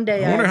 but one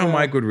day I wonder how will.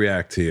 Mike would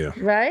react to you.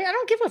 Right? I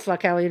don't give a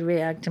fuck how he'd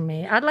react to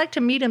me. I'd like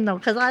to meet him though,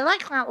 because I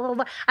like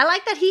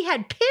that he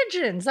had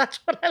pigeons. That's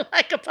what I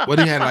like about What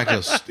he him. had like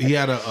a He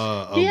had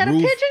a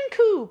roof pigeon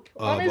coop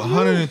on of his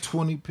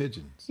 120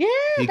 pigeons. Yeah,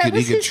 He that could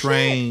was his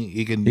train. shit.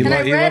 He can. He And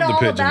I he read loved the all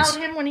pigeons. about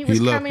him when he He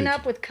was loved coming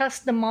up pigeons. with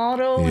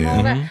Customato and Yeah.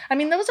 all that. I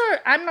mean,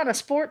 I'm not a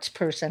sports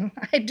person.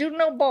 I do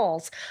know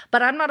balls,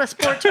 but I'm not a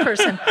sports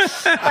person.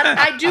 But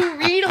I do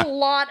read a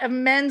lot of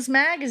men's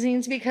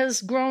magazines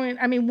because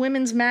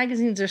women's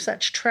magazines are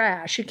such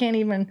trash. You can't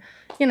even,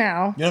 You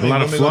know, A lot of women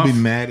gonna be fluff.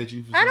 mad at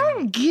you. For I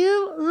don't give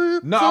a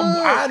No,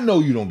 fuck. I know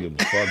you don't give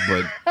a fuck,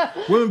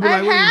 but women be like,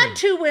 I've "Wait a had minute,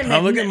 2 women. Oh,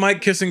 look at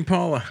Mike kissing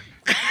Paula.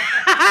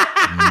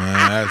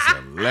 man, that's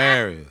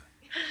hilarious."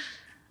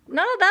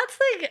 No, that's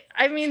like,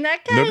 that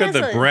guy Look at is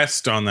the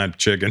breast on that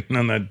chicken,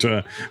 on that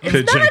pigeon.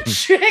 It's not a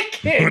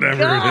chicken.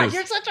 Whatever it God, is.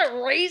 you're such a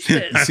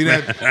racist. See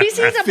that? He sees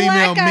a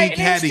female black guy mink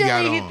and hat he got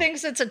instantly he on.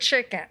 thinks it's a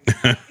chicken.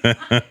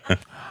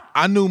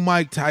 I knew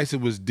Mike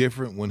Tyson was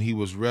different when he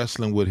was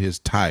wrestling with his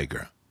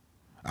tiger.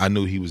 I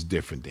knew he was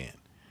different then.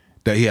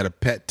 That he had a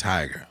pet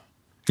tiger.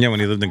 Yeah, when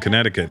he lived in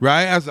Connecticut.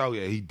 Right? I said, oh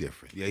yeah, he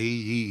different. Yeah,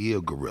 he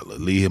a gorilla.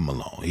 Leave him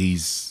alone.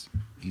 He's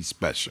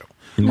special.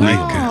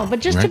 No, but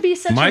just to Right? be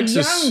such Mike's a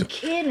a young s-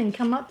 kid and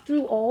come up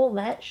through all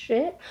that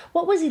shit.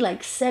 What was he,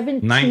 like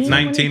 17?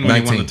 19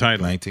 when he won the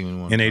title. 19 when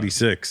he won In the title.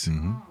 86.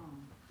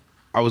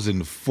 I was in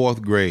the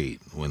 4th grade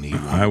when he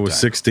won I the was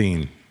title.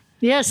 16.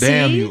 Yeah, see?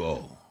 Damn you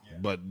old.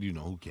 But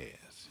who cares?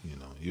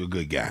 You're a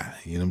good guy.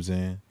 You know what I'm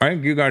saying? I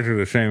think you guys are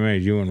the same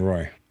age, you and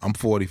Roy. I'm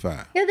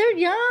 45. Yeah, they're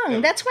young.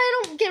 That's why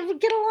I don't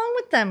get along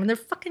with them. They're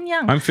fucking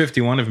young. I'm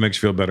 51 if it makes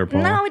you feel better,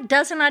 Paula. No, it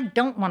doesn't. I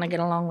don't want to get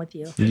along with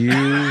you.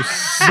 You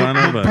son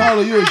of a...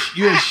 Paula,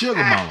 you're a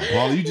sugar mama.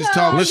 Paula, you just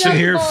talk Listen shit.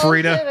 here, Young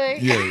Frida.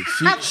 bullshit.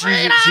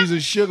 Yeah, she's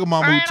a sugar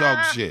mama who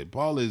talks shit.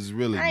 Paula is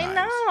really nice. I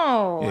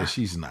know. Yeah,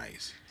 she's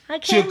nice. I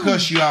She'll can't.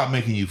 cuss you out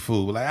making you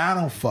food. Like, I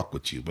don't fuck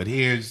with you, but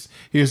here's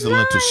the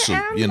lentil soup,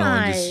 am and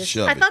nice. just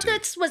shove I it thought to you.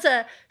 this was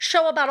a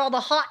show about all the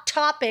hot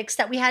topics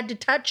that we had to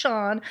touch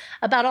on,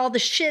 about all the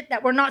shit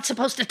that we're not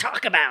supposed to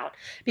talk about.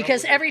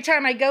 Because every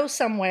time I go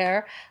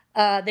somewhere,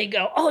 they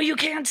go, "Oh, you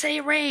can't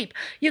say rape.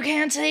 You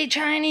can't say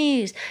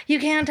Chinese. You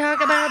can't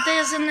talk about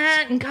this and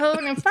that and code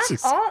and fuck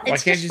all." Why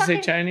It's can't just you say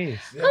fucking- Chinese?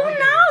 Who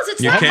knows?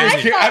 It's You not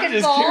can't- my I'm fucking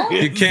just fault.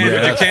 curious. You can't, Yeah,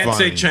 but you that's can't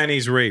say funny.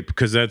 Chinese rape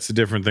because that's a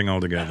different thing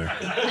altogether.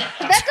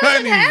 That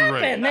doesn't Chinese happen.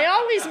 rape. They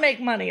always make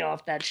money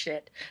off that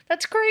shit.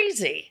 That's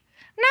crazy.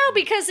 No,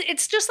 because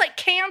it's just like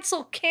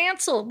cancel.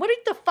 What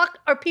the fuck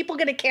are people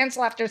going to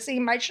cancel after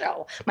seeing my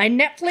show? My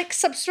Netflix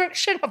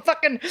subscription, a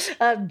fucking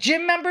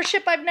gym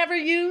membership I've never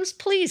used?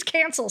 Please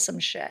cancel some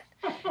shit.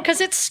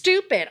 Because it's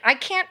stupid. I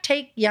can't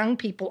take young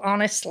people,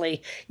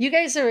 honestly. You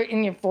guys are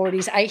in your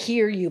 40s. I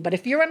hear you. But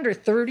if you're under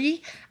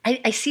 30,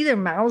 I see their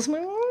mouths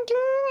moving.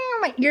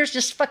 My ears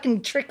just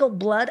fucking trickle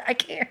blood. I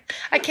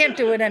can't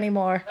do it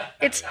anymore.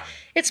 It's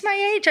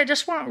my age. I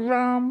just want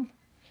rum.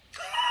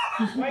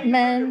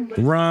 Men.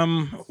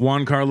 Rum,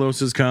 Juan Carlos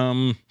has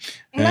come.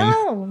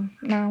 And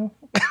No.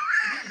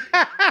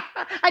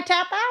 I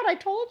tap out. I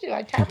told you.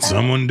 I tap out.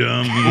 someone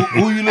dumb.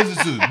 Who you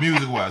listen to,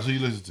 music-wise? Who you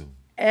listen to?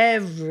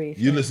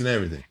 Everything. You listen to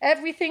everything.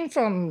 Everything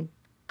from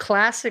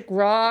classic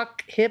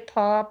rock, hip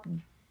hop,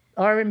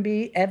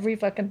 R&B, every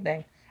fucking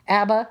thing.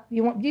 ABBA.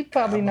 You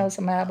probably know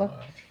some ABBA,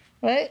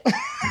 right?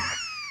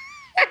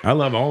 I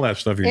love all that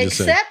stuff you just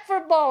said. Except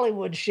for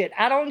Bollywood shit.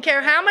 I don't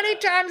care how many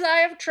times I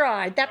have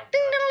tried. That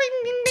ding,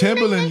 ding, ding, ding,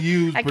 ding, Timbaland ding.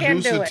 used I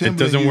can't producer do it. Timbaland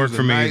doesn't work used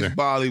for a me nice either.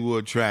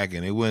 Bollywood track,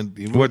 and it went.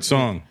 What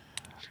song?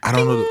 I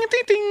don't know. There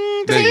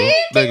you go.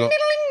 There you go.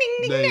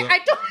 There you go. I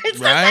don't. It's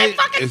the Right? same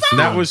fucking It's- song.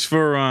 That was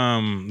for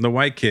the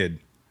white kid.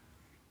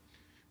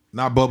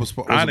 Not Bubba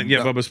Sparks. I didn't. Yeah,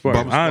 Bubba Sparks.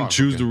 I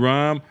choose the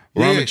rhyme.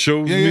 Yeah, Rhyme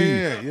chose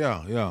me.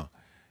 Yeah.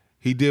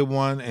 He did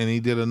one, and he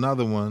did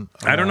another one.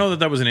 I don't know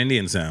that was an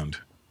Indian sound.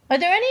 Are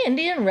there any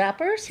Indian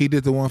rappers? He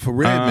did the one for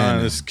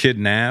Redman. This kid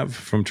Nav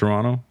from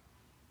Toronto.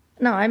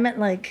 No, I meant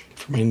like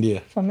From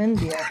India. from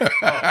India.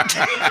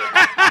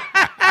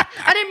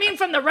 I didn't mean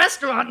from the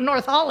restaurant in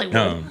North Hollywood.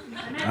 No,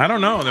 I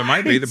don't know. There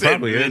might be. There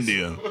probably is.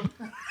 India.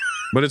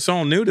 But it's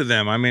all new to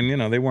them. I mean,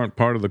 they weren't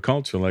part of the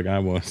culture like I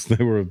was.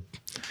 They were.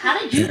 How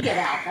did you get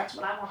out? That's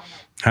what I want to know.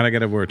 How'd I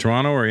get over?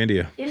 Toronto or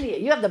India? India,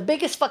 you have the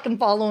biggest fucking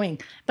following,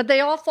 but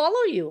they all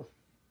follow you.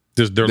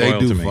 They're They loyal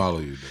do to me. follow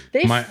you.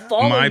 They My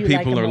follow you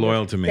people like a are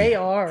loyal to me. They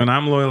are. And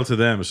I'm loyal to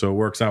them, so it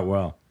works out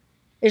well.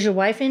 Is your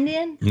wife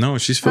Indian? No,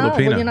 she's Oh,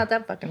 Filipino. well, you're not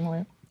that fucking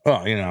loyal. Well,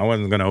 I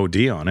wasn't going to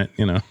OD on it,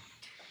 I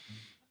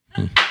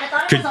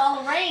thought it was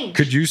all arranged.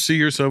 Could you see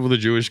yourself with a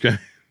Jewish guy?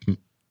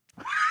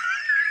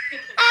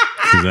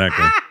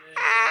 Exactly.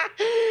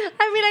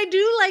 I mean, I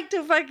do like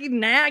to fucking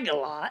nag a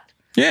lot.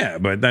 Yeah,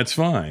 but that's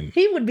fine.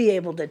 He would be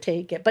able to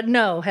take it, but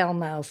no, hell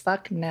no,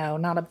 fuck no,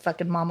 not a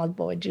fucking mama's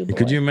boy, Jew boy.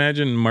 Could you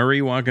imagine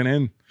Murray walking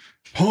in?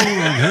 Paul, I've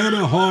had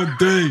a hard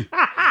day.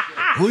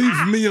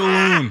 Leave me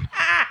alone.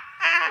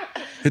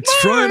 It's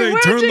Murray, Friday.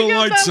 where'd Turn you the get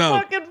lights that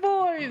out. fucking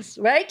voice? noise,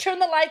 right? Turn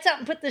the lights out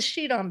and put this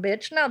sheet on,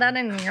 bitch. No, that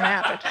ain't gonna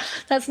happen.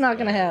 That's not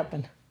gonna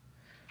happen.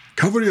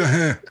 Cover your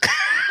hair.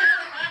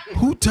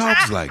 Who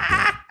talks like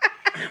that?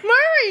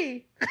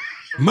 Murray.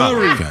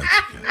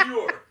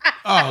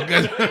 Oh,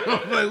 God.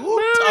 Like,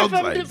 who talks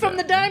Murray like from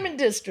the that? Diamond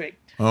District.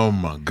 Oh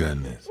my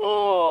goodness.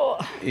 Oh,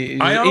 He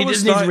always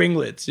just needs thought-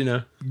 ringlets, you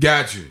know.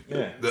 Got you.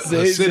 The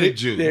acidic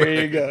Jew. There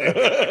you go.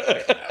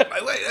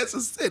 Like, wait, that's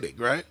acidic,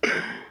 right?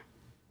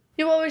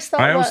 you always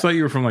thought. I always what? thought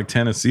you were from like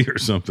Tennessee or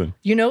something.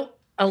 You know,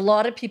 a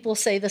lot of people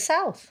say the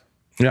South,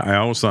 Yeah, I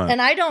always thought.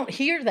 and I don't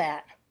hear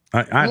that.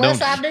 I Unless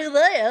don't. I do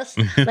this,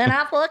 then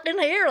I fucking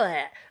hear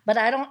that. But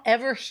I don't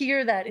ever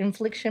hear that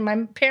infliction.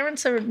 My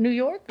parents are New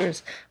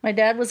Yorkers. My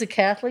dad was a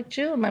Catholic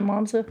Jew, and my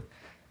mom's a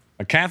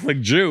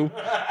Catholic Jew.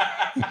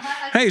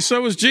 Hey,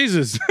 so was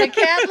Jesus.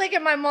 Catholic,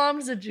 and my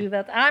mom's a Jew.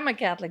 I'm a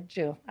Catholic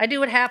Jew. I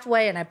do it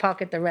halfway, and I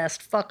pocket the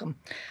rest. Fuck them.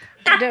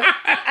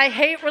 I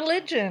hate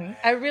religion.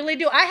 I really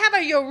do. I have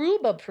a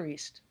Yoruba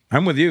priest.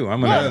 I'm with you. I'm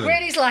Look, gonna.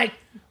 Brady's like,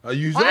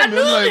 You I me?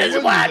 knew I'm like, this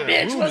what white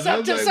is bitch that? was Aruba. I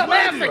up to like, some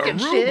what is African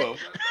Aruba? shit.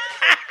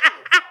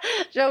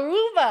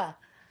 Yoruba.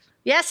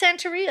 Yeah,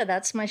 Santeria,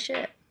 that's my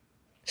shit.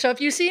 So if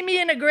you see me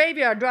in a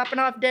graveyard dropping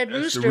off dead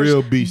That's the roosters,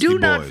 real Beastie do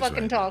not Boys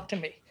fucking right talk to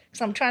me.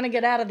 Because I'm trying to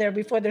get out of there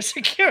before their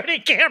security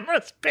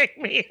cameras pick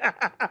me up.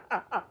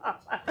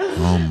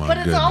 Oh my But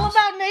it's goodness. all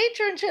about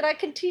nature and shit. I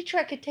can teach you.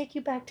 I could take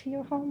you back to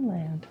your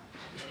homeland.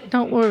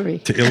 Don't worry.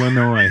 To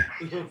Illinois.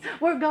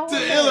 We're going to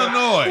there.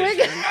 Illinois. We're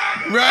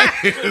go- Right?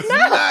 It's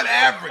not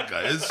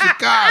Africa. It's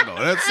Chicago.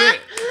 That's it.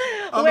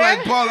 I'm Where?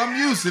 like, Paul, I'm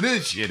used to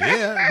this shit.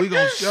 Yeah, we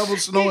gonna shovel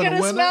snow You're in the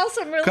gonna winter. smell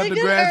some really cut the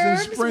good grass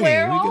herbs, in spring.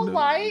 wear We all can-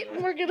 white,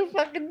 and we're gonna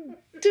fucking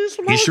do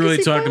some. You should really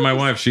hokey talk to my pokey.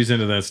 wife. She's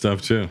into that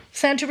stuff too.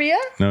 Santeria?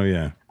 No,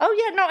 yeah. Oh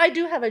yeah, no, I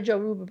do have a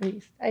Yoruba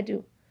priest. I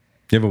do.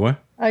 You have a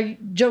what? A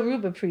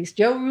Yoruba priest.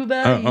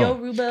 Yoruba, Oh.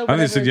 Yoruba. I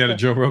just said you had a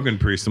whatever Joe Rogan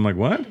priest. I'm like,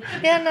 what?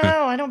 Yeah, no,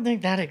 I don't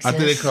think that I exists.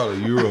 think they call it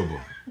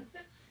Yoruba.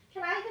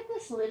 Can I get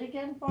this lid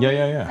again for Yeah, me?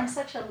 yeah, yeah. I'm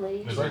such a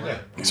lady.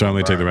 So I'm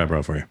gonna take the wrapper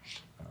off for you.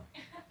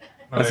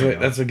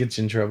 That's what gets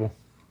you in trouble.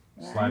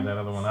 Slide that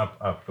other one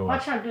up. Go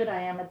Watch how good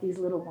I am at these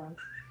little ones.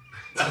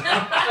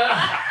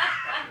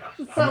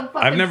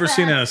 I've never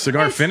seen a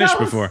cigar finish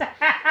before.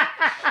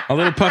 A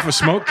little puff of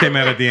smoke came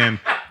out at the end.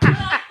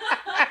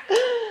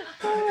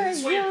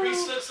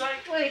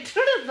 Wait,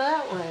 turn it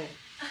that way.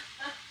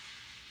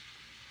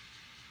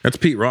 That's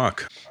Pete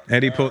Rock.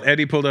 Eddie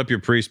pulled up your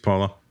priest,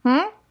 Paula.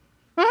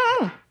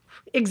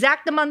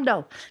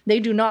 Exactamundo. They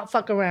do not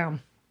fuck around.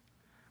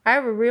 I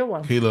have a real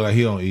one. He look like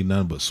he don't eat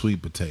nothing but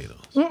sweet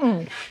potatoes.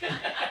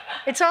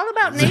 It's all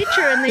about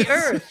nature and the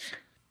earth.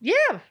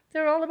 Yeah,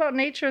 they're all about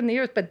nature and the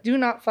earth, but do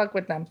not fuck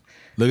with them.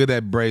 Look at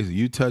that bracelet.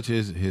 You touch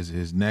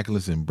his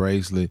necklace and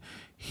bracelet,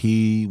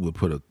 he would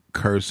put a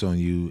curse on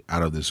you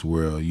out of this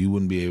world. You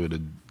wouldn't be able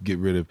to get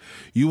rid of.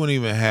 You wouldn't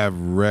even have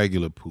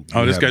regular poop.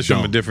 Oh, You'd this have guy's from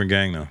a dump. different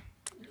gang, though.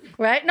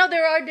 Right? No,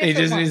 there are different He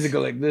just ones. needs to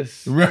go like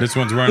this. This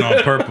one's wearing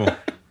all purple.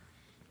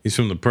 He's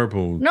from the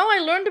purple. No, I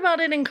learned about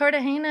it in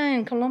Cartagena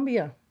in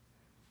Colombia.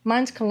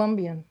 Mine's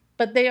Colombian,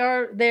 but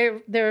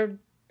they're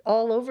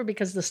all over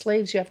because the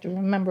slaves. You have to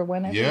remember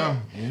when. Yeah.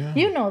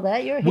 You know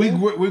that you're here.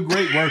 We're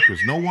great workers.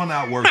 No one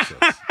outworks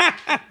us.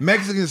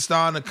 Mexicans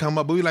starting to come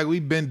up, but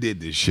we've been did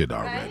this shit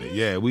already. Right?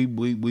 Yeah, we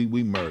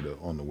murder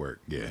on the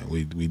work. Yeah,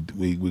 we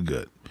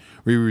good.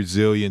 We're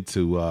resilient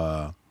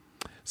to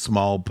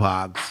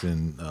smallpox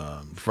and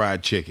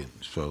fried chicken.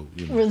 So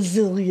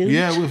resilient.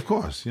 Yeah, well, of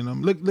course.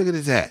 Look at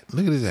his hat.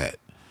 Look at his hat.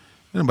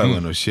 Nobody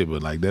wear no shit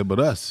but like that, but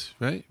us,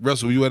 right?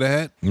 Russell, would you wear that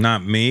hat?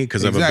 Not me,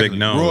 because I have a big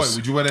nose. Roy,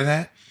 would you wear that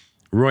hat?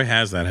 Roy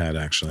has that hat,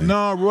 actually.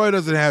 No, Roy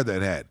doesn't have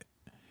that hat.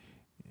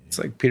 It's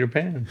like Peter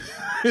Pan.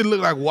 It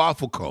looked like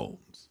waffle cones.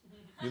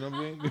 You know what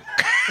I mean?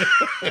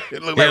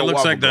 It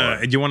looks like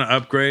you want to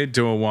upgrade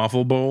to a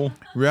waffle bowl?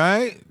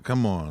 Right?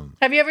 Come on.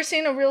 Have you ever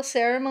seen a real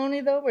ceremony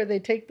though, where they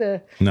take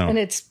and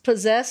it's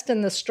possessed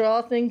and the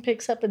straw thing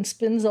picks up and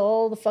spins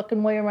all the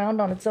fucking way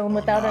around on its own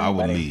without anybody? I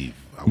would leave.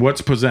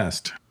 What's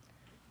possessed?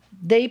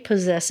 They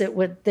possess it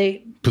with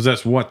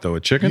Possess what though? A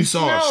chicken? You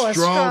saw a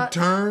straw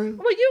turn?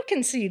 Well, you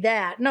can see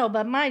that. No,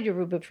 but my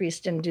Yoruba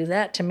priest didn't do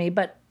that to me.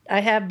 But I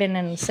have been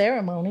in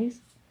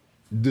ceremonies.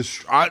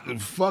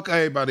 Fuck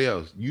everybody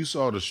else. You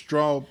saw the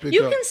straw pick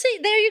You up. can see.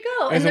 There you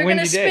go. It's And a they're going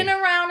to windy spin day.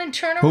 around and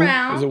turn It was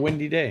around. a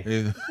windy day.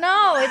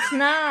 No, it's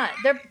not.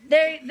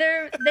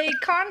 They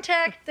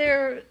contact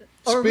their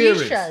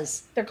Spirits.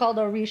 orishas. They're called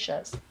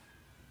orishas.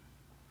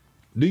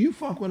 Do you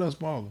fuck with us,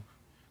 Paula?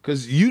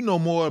 Because you know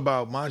more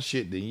about my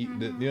shit than you. You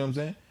know what I'm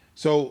saying?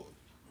 So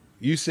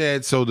you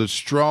said the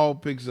straw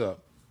picks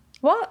up.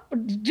 What?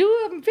 Do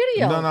a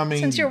video. No, I mean-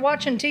 since you're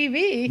watching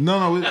TV,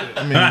 No,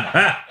 I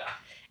mean,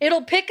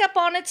 it'll pick up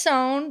on its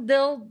own.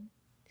 They'll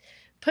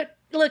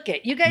look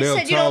it. You guys They'll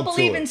said you don't talk to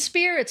believe it. in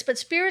spirits, but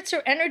spirits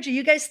are energy.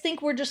 You guys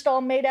think we're just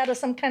all made out of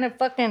some kind of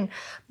fucking.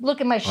 Look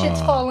at my shit's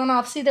falling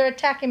off. See, they're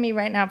attacking me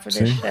right now for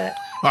this shit.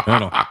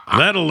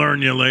 That'll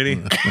learn you,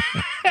 lady.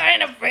 I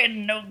ain't afraid of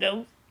no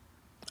ghost.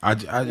 I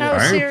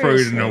ain't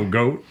afraid of no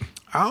goat.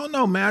 I don't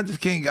know, man.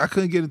 I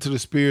couldn't get into the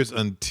spirits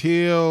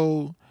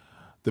until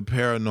the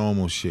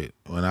paranormal shit.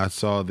 When I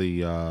saw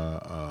the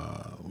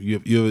are you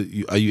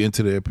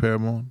into the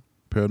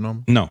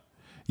paranormal? No.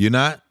 You're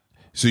not?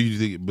 So you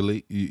think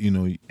believe you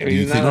know? Do you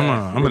He's think not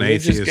I'm an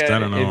religious atheist. guy. I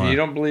don't know. If you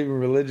don't believe in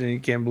religion, you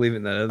can't believe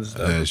in that other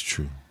stuff. that's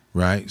true,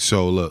 right?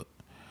 So look,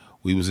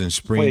 we was in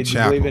Spring Wait, do you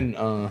Chapel. believe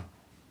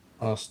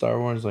in Star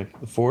Wars, like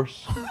the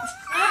Force?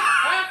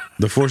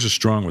 The Force is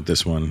strong with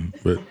this one,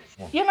 but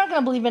You're not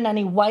going to believe in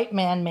any white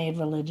man-made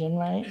religion,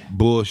 right?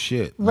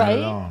 Bullshit, not Right?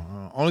 at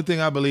all. Only thing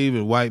I believe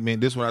in white men.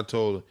 This is what I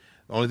told her.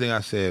 The only thing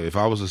I said, if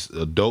I was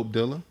a dope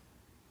dealer,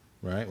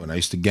 right, when I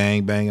used to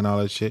gang bang and all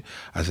that shit,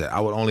 I said I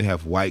would only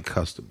have white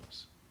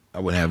customers. I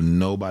wouldn't have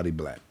nobody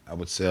black. I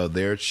would sell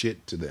their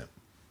shit to them.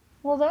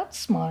 Well, that's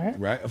smart.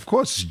 Right? Of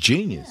course, it's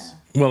genius.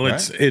 well,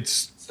 Right?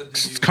 it's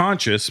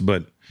conscious,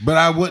 but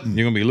I wouldn't.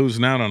 you're gonna be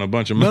losing out on a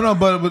bunch of money. No,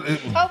 but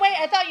Oh, wait,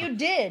 I thought you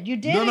did. You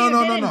did or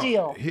you didn't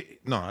deal?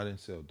 No, I didn't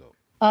sell dope.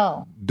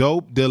 Oh.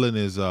 Dope dealing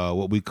is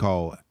what we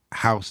call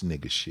house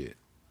nigga shit.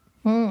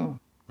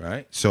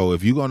 Right? So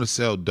if you're gonna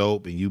sell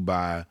dope and you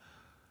buy,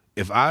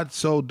 if I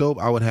sold dope,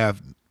 I would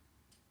have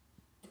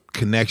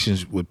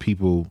connections with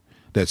people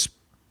that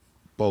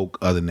spoke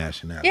other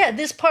nationalities. Yeah,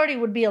 this party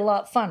would be a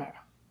lot funner.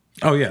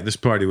 Oh yeah, this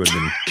party would have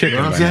been kicking. You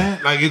know what I'm by now.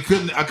 saying? Like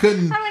I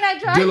couldn't I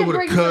tried deal to with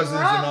bring the some cousins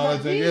and rum, all but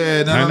that thing. Jesus,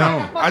 Yeah, no. I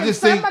know. I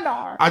just think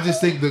Seminar.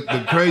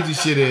 the crazy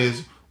shit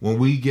is when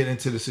we get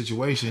into the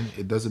situation,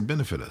 it doesn't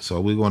benefit us. So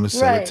we're going to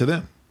sell Right. it to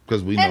them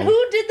because we And know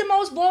who did the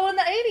most blow in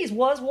the 80s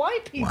was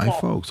white people. white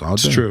folks all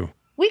It's day. true.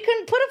 We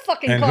couldn't put a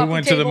fucking And coffee who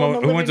went to the table in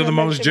most? Who went to the living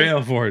room most next to jail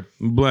me. for it?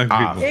 Black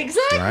people.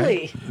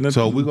 Exactly. Right?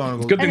 So we're going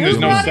to go. Good thing And there's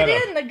who no brought setup.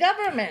 it in? The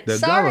government. The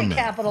Sorry, government.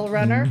 Capitol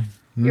Runner.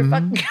 You're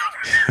fucking government.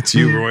 That's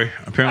you, Roy.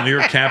 Apparently, you're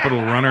a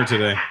capital runner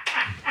today.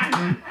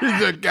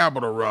 He's a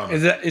capital runner.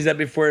 Is that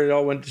before it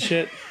all went to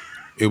shit?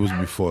 It was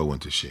before it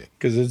went to shit.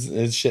 Because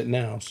it's shit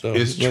now. So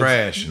It's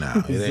trash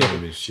now. It ain't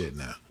even shit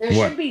now. There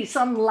What? should be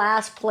some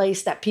last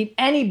place that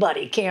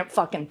anybody can't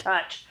fucking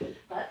touch.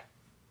 But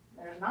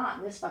there's not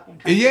in this fucking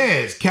country. Yeah,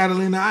 it's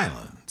Catalina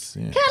Islands.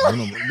 Yeah.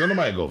 Don't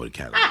nobody go over to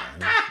Catalina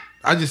Islands.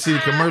 I just see the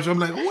commercial. I'm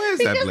like, where's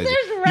that Because place?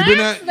 there's You been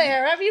rats there?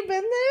 there. Have you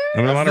been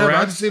there? Are there a lot of I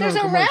rats? just seen There's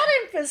on a the rat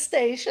commercial.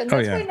 infestation.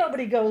 That's yeah. why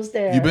nobody goes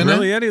there. You been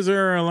Really, there? Eddie? Is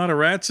there a lot of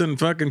rats in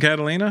fucking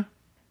Catalina?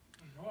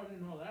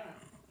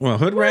 Well,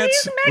 hood Well,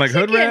 rats, he's like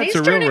hood Mexican. rats He's or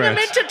real turning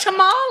rats? them into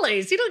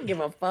tamales. He doesn't give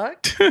a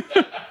fuck.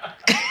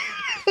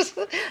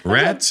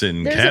 Rats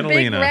in There's a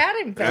big Catalina. rat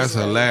That's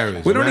infestation.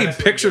 hilarious. We don't need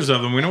Rats- pictures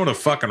of them. We know what a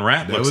fucking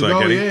rat There looks we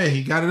like, go. Eddie. Yeah,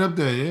 he got it up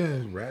there.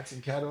 Yeah, rats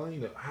in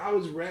Catalina. How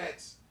is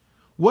rats?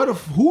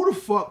 Who the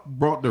fuck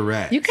brought the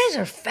rats? You guys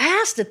are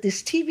fast at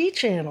this TV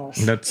channels.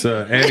 That's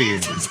Eddie.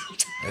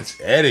 That's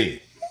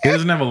Eddie. He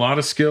doesn't have a lot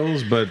of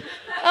skills, but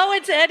Oh,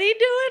 it's Eddie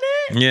doing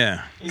it?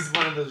 yeah. He's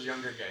one of those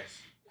younger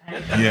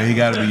guys. Yeah, he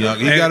got to be young.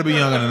 He got to be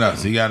younger than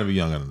us. He got to be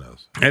younger than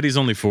us. Eddie's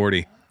only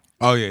 40.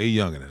 Oh yeah, he's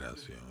younger than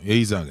us. Yeah,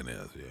 he's younger than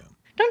us. Yeah.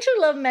 Don't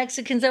you love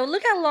Mexicans though?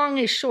 Look how long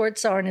his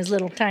shorts are and his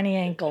little tiny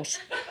ankles.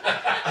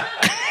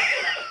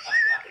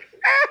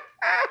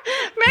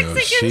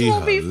 Mexicans she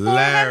will be 400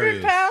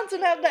 hilarious. pounds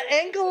and have the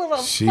ankle of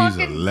a She's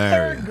fucking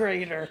hilarious. third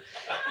grader.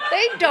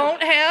 They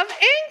don't have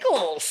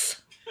ankles.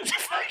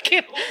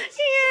 Fucking-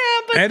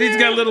 yeah, but Eddie's they're-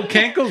 got little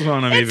cankles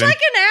on him, It's even. like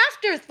an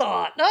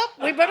afterthought. Oh,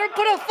 we better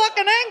put a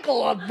fucking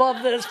ankle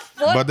above this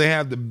foot. But they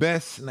have the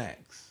best snacks.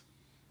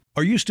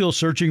 Are you still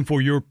searching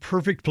for your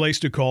perfect place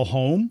to call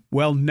home?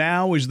 Well,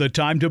 now is the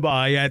time to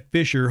buy at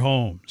Fisher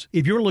Homes.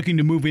 If you're looking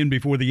to move in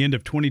before the end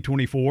of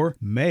 2024,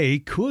 May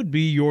could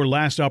be your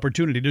last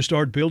opportunity to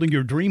start building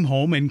your dream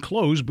home and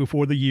close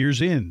before the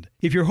year's end.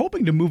 If you're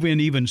hoping to move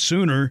in even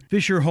sooner,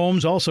 Fisher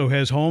Homes also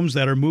has homes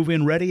that are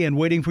move-in ready and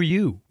waiting for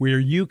you, where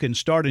you can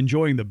start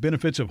enjoying the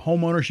benefits of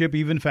homeownership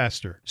even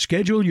faster.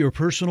 Schedule your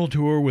personal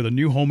tour with a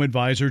new home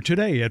advisor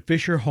today at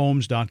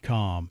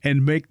FisherHomes.com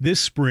and make this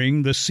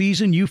spring the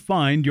season you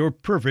find your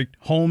perfect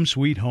home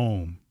sweet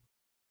home.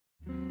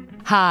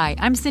 Hi,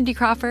 I'm Cindy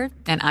Crawford,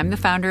 and I'm the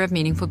founder of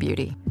Meaningful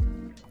Beauty.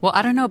 Well,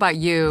 I don't know about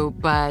you,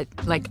 but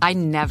I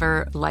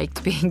never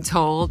liked being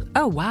told,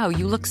 oh, wow,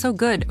 you look so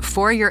good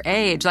for your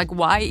age.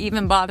 Why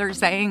even bother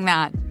saying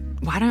that?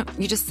 Why don't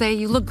you just say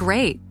you look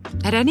great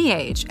at any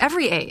age,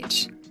 every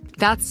age?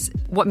 That's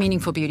what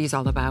Meaningful Beauty is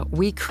all about.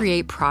 We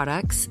create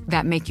products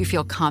that make you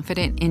feel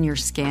confident in your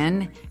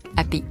skin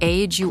at the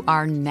age you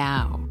are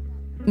now.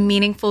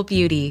 Meaningful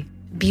Beauty.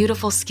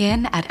 Beautiful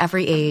skin at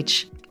every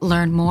age.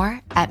 Learn more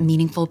at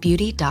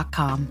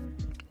meaningfulbeauty.com.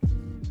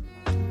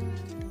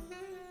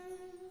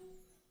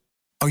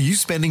 Are you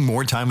spending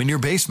more time in your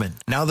basement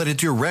now that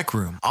it's your rec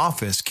room,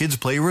 office, kids'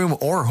 playroom,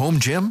 or home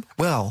gym?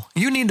 Well,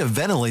 you need to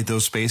ventilate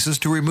those spaces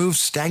to remove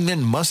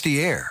stagnant,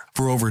 musty air.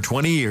 For over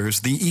 20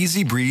 years, the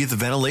Easy Breathe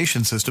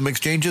ventilation system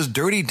exchanges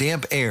dirty,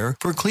 damp air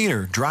for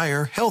cleaner,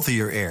 drier,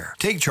 healthier air.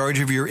 Take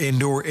charge of your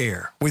indoor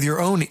air with your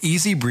own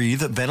Easy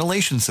Breathe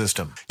ventilation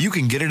system. You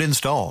can get it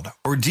installed,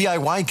 or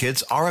DIY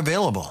kits are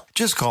available.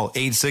 Just call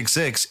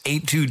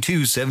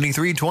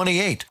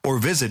 866-822-7328 or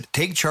visit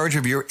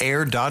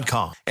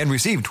takechargeofyourair.com and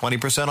receive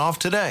 20% off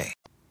today.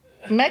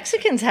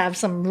 Mexicans have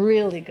some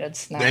really good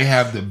snacks. They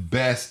have the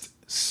best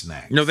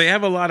snacks. No, they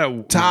have a lot of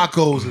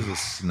Tacos is a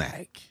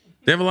snack.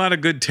 They have a lot of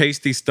good,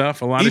 tasty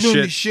stuff. A lot Even of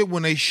the shit. shit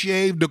when they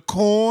shave the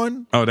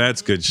corn. Oh,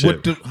 that's good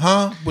shit.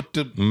 With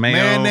the Mayo.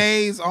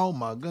 mayonnaise. Oh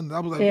my goodness. I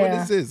was like, what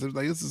Yeah. is this? It was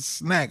like, it's a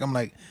snack. I'm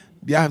like,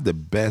 y'all have the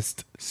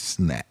best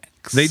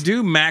snacks. They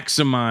do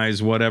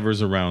maximize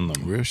whatever's around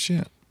them. Real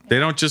shit. They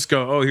don't just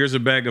go, oh, here's a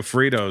bag of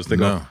Fritos. They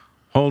go, No.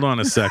 hold on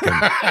a second.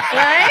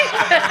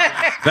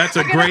 Right? That's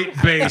a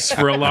great base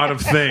for a lot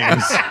of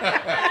things.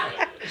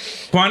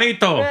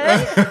 Juanito,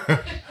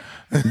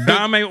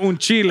 dame un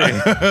chile.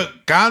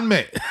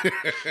 Carne.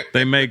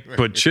 They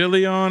put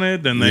chili on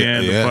it, then they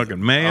add the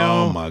fucking mayo.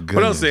 Oh, my What else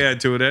goodness. they add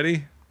to it,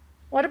 Eddie?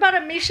 What about a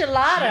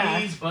michelada?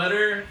 Cheese,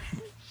 butter,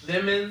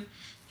 lemon.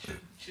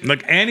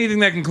 Like anything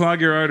that can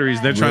clog your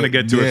arteries, they're trying to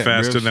get to Yeah, it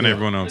faster real than shit.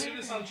 everyone else.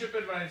 This on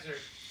TripAdvisor.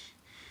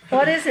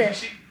 What is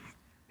it?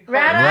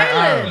 Rat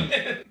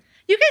Island.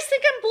 You guys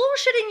think I'm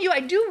bullshitting you? I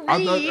do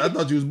read. I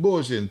thought you was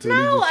bullshitting until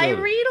you No, just I said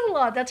it. read a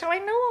lot. That's how I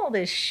know all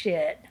this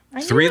shit. I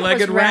knew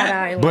Three-legged it was Rat rat?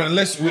 Island. But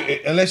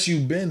unless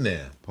you've been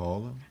there,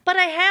 Paula. But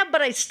I have,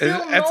 but I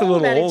still That's a know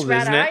little that it's old,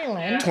 Rat isn't it?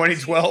 Island.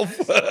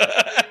 2012.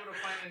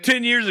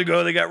 10 years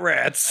ago, they got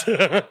rats.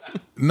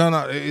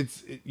 No,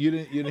 you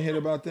didn't hear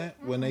about that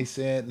when they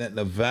said that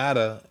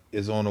Nevada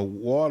is on a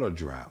water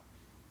drought.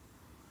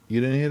 You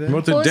didn't hear that?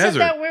 What's a Well, isn't desert?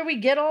 that where we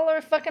get all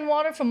our fucking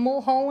water from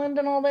Mulholland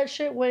and all that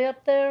shit way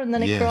up there, and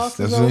then it Yes, crosses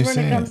that's what over they and it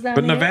said. comes down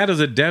But here? Nevada's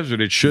a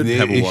desert. It shouldn't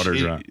have a water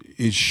drought.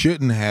 It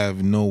shouldn't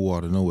have no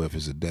water nowhere if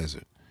it's a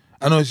desert.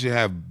 I know it should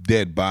have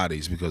dead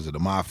bodies because of the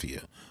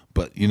mafia,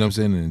 but you know what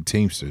I'm saying? And the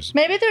Teamsters.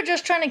 Maybe they're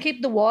just trying to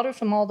keep the water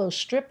from all those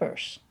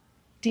strippers.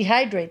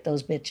 Dehydrate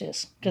those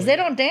bitches because they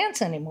don't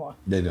dance anymore.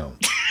 They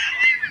don't.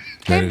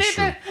 That is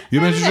true. You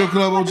been to a strip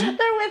club, OG? They're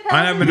with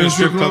I haven't been to a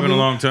strip club in a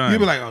long time. You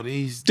be like, oh,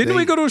 these. Didn't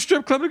we go to a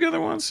strip club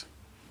together once?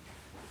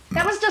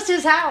 That was just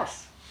his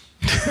house.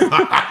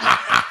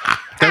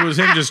 That was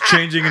him just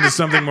changing into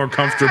something more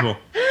comfortable.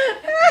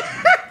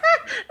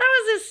 That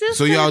was his sister.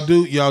 So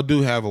y'all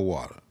do have a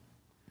water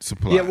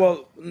supply. Yeah,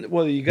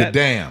 well, you got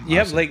dam, You I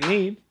have said. Lake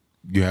Mead.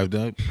 You have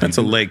that? That's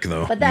a lake,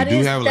 though. But that You do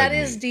is have, that like,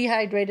 is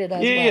dehydrated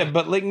as Yeah, well. yeah,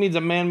 but Lake Mead's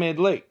a man-made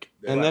lake,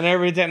 and then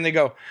every time they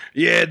go,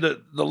 yeah,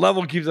 the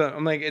level keeps on.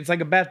 I'm like, it's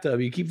like a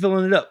bathtub. You keep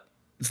filling it up.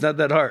 It's not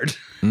that hard.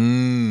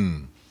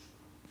 Who?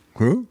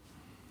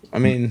 I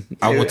mean,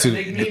 I went to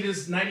Lake Mead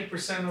is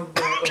 90% of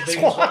Vegas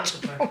water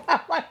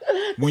supply.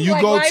 when you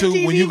Like go live to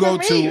TV when you go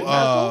for me,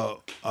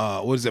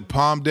 to what is it,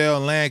 Palmdale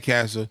and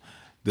Lancaster,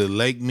 the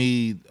Lake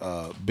Mead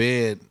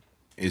bed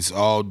is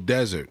all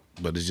desert,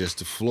 but it's just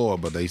the floor.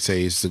 But they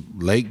say it's the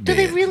lake Do bed.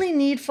 they really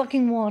need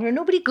fucking water?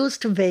 Nobody goes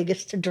to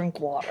Vegas to drink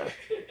water.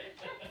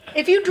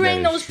 If you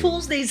drain That is those true.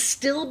 pools, they'd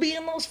still be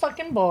in those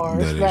fucking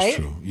bars, That is right?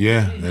 true.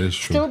 Yeah, that is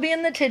true. Still be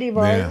in the titty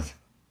bars,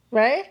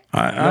 right?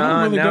 I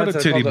don't really now go to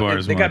it's titty called-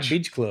 bars They got much.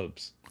 beach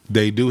clubs.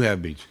 They do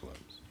have beach clubs.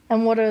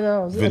 And what are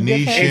those? A different-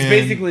 Venetian. It's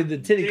basically the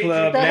titty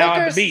club The now on the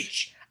hookers-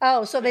 beach.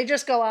 Oh, so they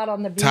just go out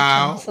on the beach.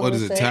 Tile. and What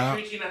is it? solicit.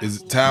 Tile.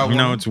 Is it Tile?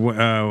 No, it's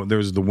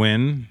there's the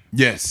Wynn,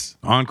 yes.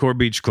 Encore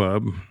Beach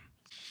Club.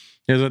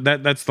 Yeah,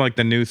 that's like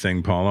the new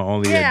thing, Paula.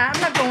 All the Yeah,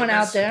 I'm not going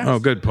out there. Oh,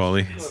 good,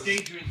 Paulie. Day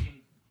drinking.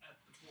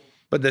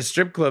 But the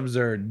strip clubs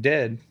are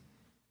dead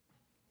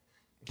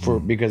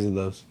because of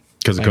those.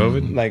 Because of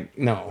COVID? Like,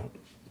 no.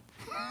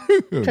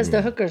 Because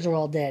the hookers are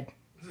all dead.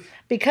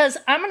 Because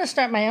I'm going to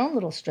start my own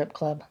little strip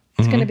club.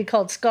 It's Mm-hmm. going to be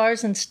called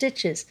Scars and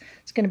Stitches.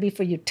 It's going to be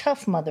for you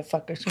tough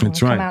motherfuckers who want That's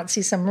to come right. out and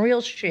see some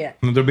real shit.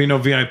 There'll be no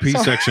VIP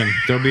section.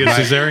 There'll be a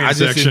cesarean I just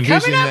section.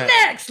 envision Coming up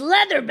that. next,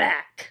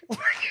 Leatherback.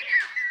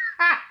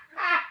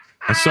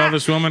 I saw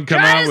this woman come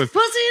out Driest with.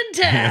 pussy in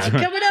town. that's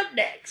right. Coming up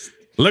next.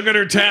 Look at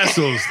her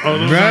tassels. Oh,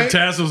 those Right? aren't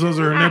tassels. Those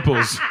are her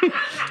nipples.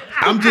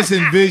 I'm just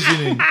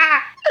envisioning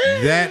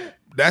that.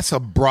 That's a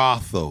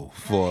brothel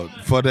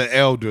for the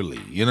elderly.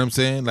 You know what I'm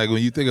saying? Like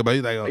when you think about it,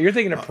 you're like, oh, You're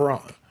thinking of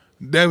prom.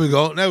 there we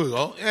go. There we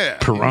go. Yeah.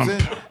 You know what I'm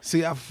Perump. saying?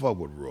 See, I fuck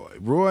with Roy.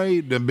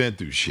 Roy done been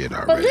through shit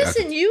already. But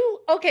listen,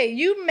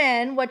 you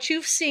men, what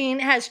you've seen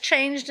has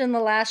changed in the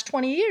last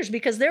 20 years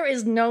because there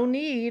is no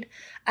need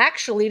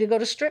actually to go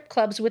to strip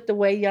clubs with the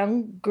way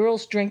young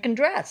girls drink and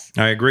dress.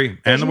 I agree.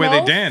 There's And the way no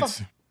they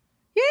dance.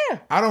 Yeah.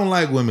 I don't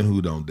like women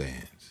who don't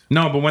dance.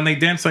 No, but when they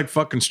dance like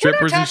fucking We're not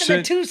strippers and talking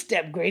shit. the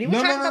two-step, Grady. We're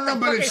No, talking no, no, about no. the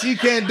But if fucking- she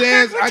can't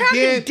dance, We're I talking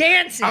can't.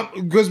 dancing.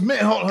 Because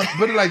men, hold on,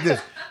 put it like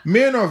this: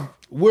 men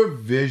we're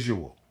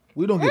visual.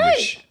 We don't give a Right.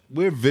 shit.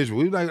 We're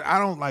visual. We like. I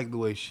don't like the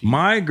way she.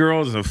 My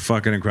girl is a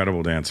fucking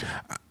incredible dancer.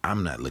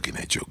 I'm not looking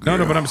at your girl.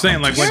 No, but I'm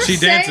saying like when You're she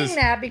saying dances.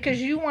 that because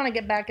you want to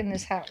get back in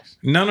this house.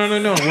 No.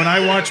 When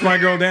I watch my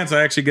girl dance,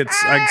 I actually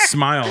I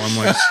smile. I'm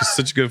like, she's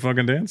such a good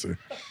fucking dancer.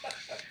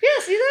 Yeah,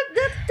 see,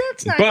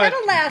 that's nice. But-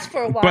 That'll last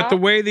for a while. But the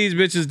way these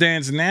bitches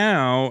dance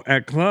now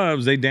at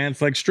clubs, they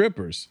dance like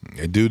strippers.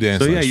 They do dance.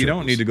 So like yeah, you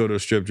don't strippers. need to go to a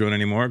strip joint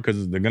anymore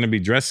because they're going to be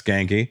dressed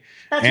skanky.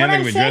 That's and what they're I'm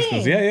gonna be dressed.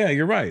 saying. Yeah,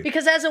 you're right.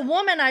 Because as a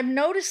woman, I've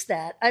noticed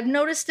that. I've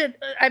noticed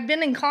it. I've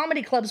been in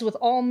comedy clubs with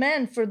all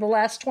men for the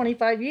last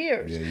 25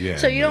 years. Yeah,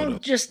 so you I know don't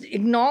that. just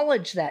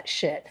acknowledge that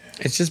shit.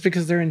 It's just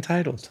because they're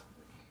entitled.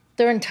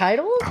 They're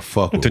entitled? I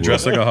fuck with To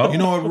dress Roy. like a hoe? You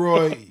know what,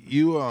 Roy?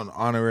 You are an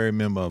honorary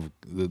member of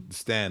the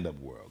stand-up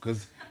world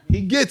because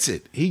he gets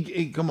it.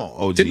 He come on,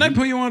 OG. Didn't I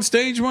put you on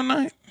stage one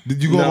night?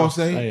 Did you go on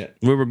stage? Not yet.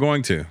 We were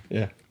going to.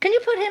 Yeah. Can you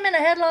put him in a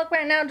headlock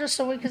right now just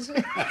so we can see?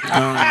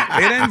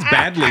 It ends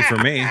badly for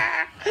me.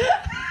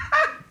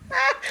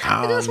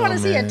 I just want to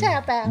see a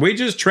tap out. We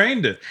just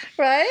trained it.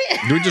 Right?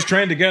 We just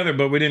trained together,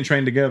 but we didn't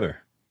train together.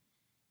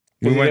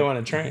 We went- didn't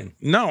want to train.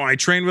 No, I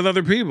trained with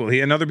other people. He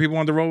and other people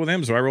wanted to roll with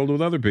him, so I rolled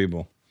with other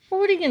people. Well,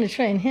 what are you going to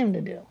train him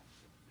to do?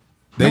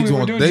 They we were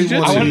want doing they jiu-jitsu.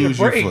 want I to wanted to use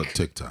you for break.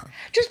 TikTok.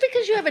 Just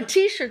because you have a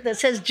T-shirt that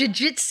says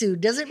jiu-jitsu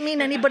doesn't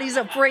mean anybody's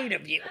afraid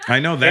of you. I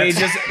know Hey, that's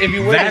just if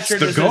you wear that's a shirt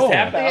the that goal. says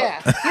tap out.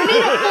 Yeah. You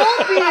need a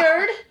full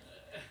beard.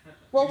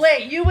 Well,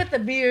 wait, you with the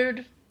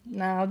beard?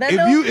 No. Then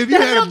If you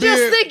then had they'll a beard,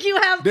 just think you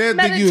have they'll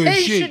think you a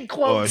meditation sheik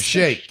quotes. or a and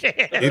shake. shit.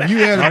 If you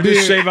had a I'll beard,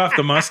 just shave off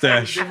the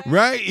mustache.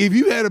 right? If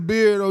you had a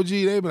beard, OG,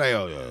 they'd be like,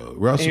 "Oh, yo,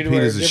 Russell You'd wear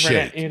Peters a is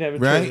different- shake, you'd have a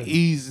right? twist.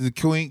 He's the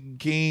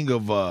king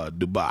of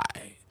Dubai."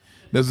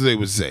 That's what they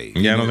would say.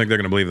 Yeah, I don't think they're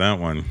gonna believe that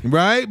one.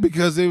 Right?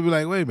 Because they would be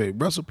like, "Wait a minute,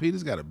 Russell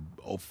Peters got a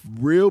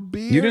real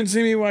beard." You didn't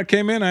see me when I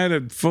came in. I had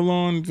a full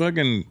on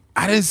fucking.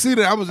 I didn't see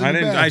that. I was in I the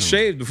didn't. I bathroom.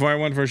 shaved before I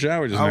went for a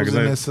shower. Just I now was 'cause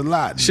in that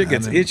salon. shit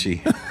gets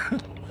itchy.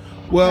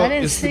 Well, I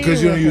didn't it's see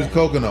because you you don't with use it.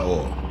 coconut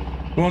oil.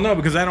 Well, no,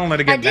 because I don't let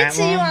it I get did that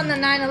see you long. on the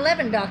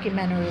 9/11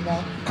 documentary,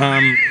 though.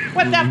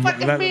 With that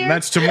fucking beard?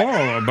 That's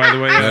tomorrow, by the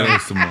way. That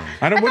is tomorrow.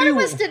 I don't. I What thought do it you?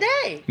 was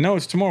today. No,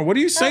 it's tomorrow. What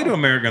do you say to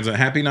Americans?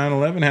 Happy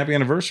 9/11, happy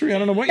anniversary. I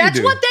don't know what That's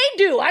you do. what they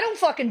do. I don't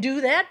fucking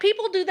do that.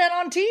 People do that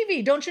on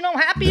TV. Don't you know?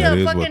 Happy That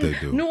is what fucking they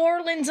do. New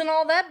Orleans and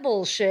all that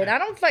bullshit. I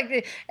don't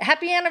fucking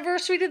happy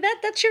anniversary to that.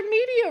 That's your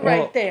media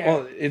right there.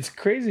 Well, it's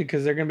crazy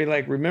because they're gonna be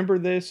like, remember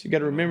this. You got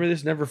to remember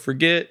this. Never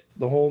forget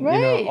the whole,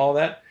 Right. all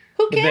that.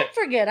 Who but can't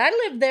forget? I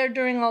lived there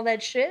during all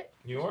that shit.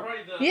 Yeah.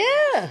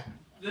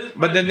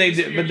 But then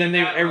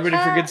everybody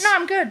forgets. No,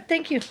 I'm good.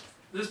 Thank you.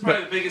 This is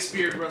probably the biggest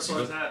beard Russell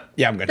has had.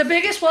 Yeah, I'm good. The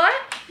biggest what?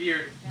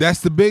 Beard.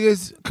 That's the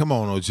biggest. Come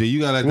on, OG,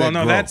 you gotta let Well, that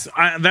no,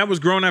 grow. that was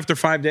grown after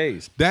 5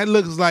 days. That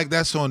looks like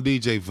that's on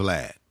DJ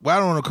Vlad. Well, I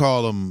don't want to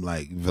call him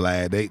like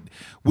Vlad.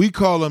 We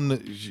call him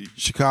the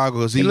Chicago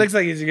because It looks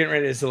like he's getting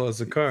ready to sell us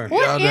a car.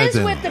 What Y'all is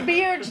nothing. with the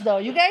beards though?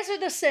 You guys are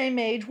the same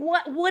age.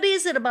 What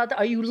is it about that?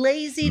 Are you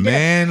lazy?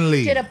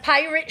 Manly. Did a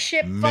pirate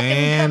ship fucking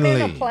come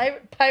in? A Manly.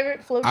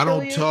 pirate flotilla? I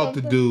don't or talk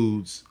to something?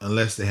 dudes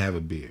unless they have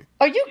a beard.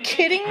 Are you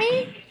kidding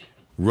me?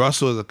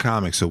 Russell is a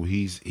comic, so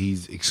he's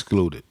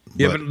excluded.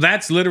 Yeah, but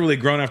that's literally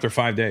grown after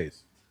 5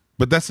 days.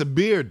 But that's a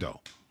beard though.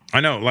 I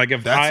know. Like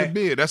if That's a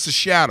beard. That's a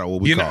shadow. What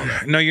we you call know,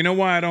 that. no, you know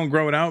why I don't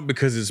grow it out?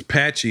 Because it's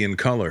patchy in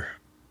color.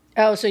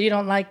 Oh, so you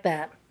don't like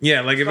that?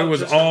 Yeah, like if it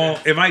was all,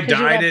 if I 'Cause you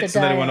dyed have it to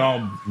so that dye it went it.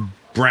 all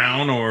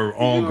brown or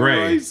all Roy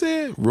gray.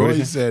 said. What Roy is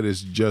it? said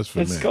it's just for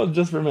It's men. called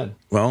Just for Men.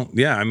 Well,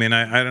 yeah. I mean,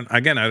 I don't.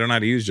 Again, I don't know how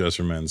to use Just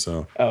for Men.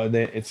 So Oh,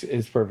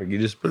 it's perfect. You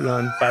just put it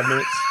on 5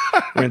 minutes,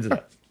 rinse it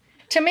up.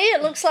 To me,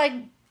 it looks like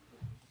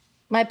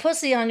my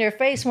pussy on your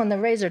face when the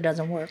razor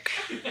doesn't work.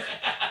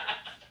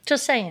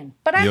 Just saying.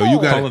 But I'm Yo, you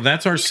old. got Paula,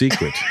 that's our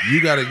secret.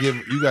 You gotta give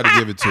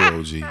it to her,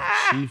 OG.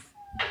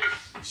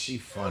 She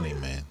funny,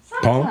 man.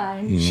 Paula,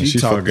 Sometimes. She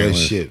she's talk fucking that with-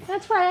 shit.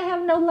 That's why I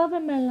have no love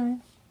in my life.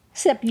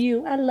 Except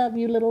you. I love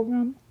you, little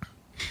rum.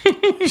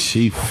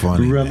 She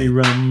funny. Rummy man.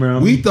 rum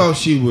rum. We thought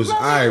she was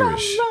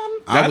Irish.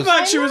 I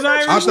thought she was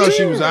Irish. I thought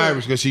she too. was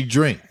Irish because she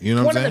drink. You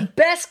know what One I'm of saying? the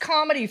best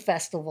comedy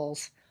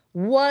festivals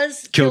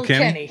was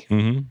Kilkenny.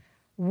 Kilkenny.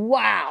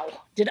 Wow.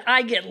 Did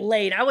I get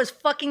laid? I was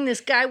fucking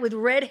this guy with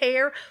red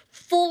hair,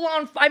 full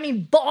on,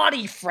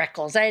 body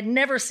freckles. I had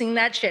never seen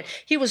that shit.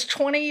 He was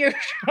 20 years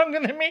younger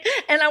than me.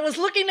 And I was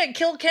looking at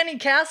Kilkenny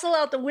Castle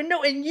out the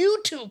window and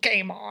you two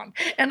came on.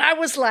 And I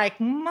was like,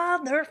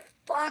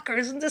 motherfucker,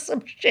 isn't this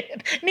some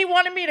shit? And he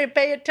wanted me to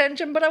pay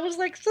attention, but I was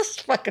like,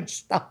 just fucking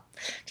stop.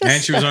 Just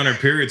And she was stop. on her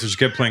period, so she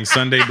kept playing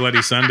Sunday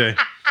Bloody Sunday.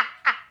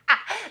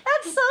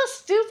 That's so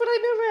stupid. I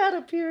never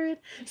had a period.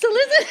 So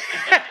listen,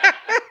 I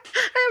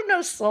have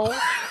no soul.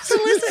 So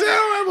She listen, said,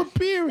 I don't have a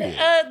period.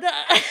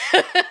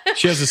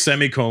 She has a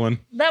semicolon.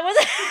 that was.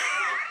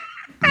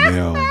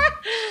 Yo.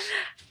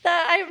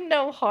 I have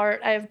no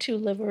heart. I have 2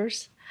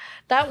 livers.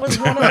 That was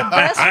one of the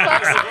best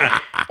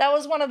fucks. That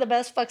was one of the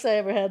best fucks I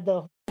ever had,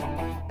 though.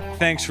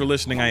 Thanks for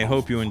listening. I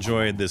hope you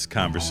enjoyed this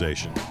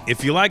conversation.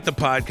 If you like the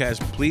podcast,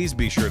 please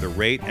be sure to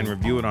rate and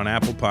review it on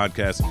Apple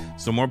Podcasts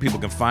so more people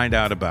can find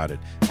out about it.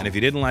 And if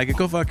you didn't like it,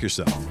 go fuck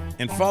yourself.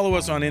 And follow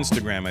us on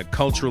Instagram at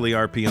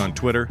CulturallyRP on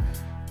Twitter.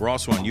 We're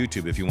also on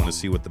YouTube if you want to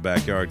see what the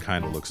backyard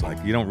kind of looks like.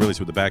 You don't really see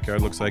what the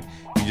backyard looks like.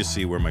 You just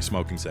see where my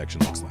smoking section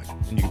looks like.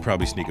 And you can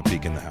probably sneak a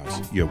peek in the house,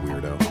 you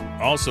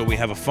weirdo. Also, we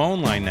have a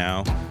phone line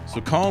now,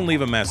 so call and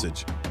leave a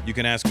message. You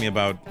can ask me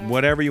about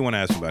whatever you want to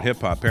ask me about.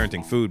 Hip-hop,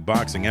 parenting, food,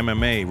 boxing,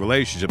 MMA,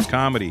 relationships,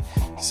 comedy,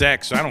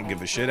 sex. I don't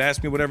give a shit.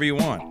 Ask me whatever you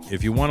want.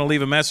 If you want to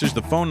leave a message,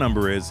 the phone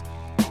number is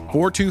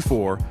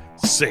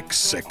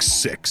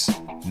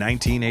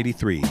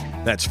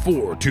 424-666-1983. That's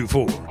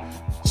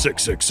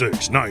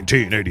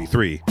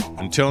 424-666-1983.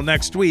 Until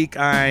next week,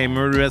 I'm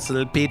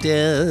Russell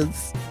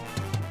Peters.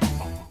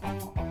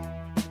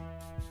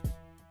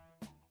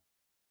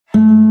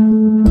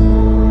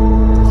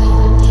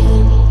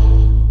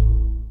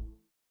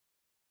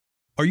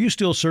 Are you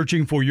still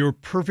searching for your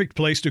perfect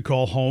place to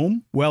call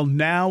home? Well,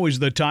 now is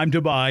the time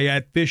to buy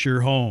at Fisher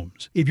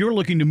Homes. If you're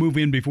looking to move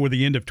in before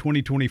the end of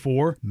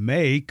 2024,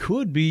 May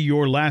could be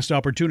your last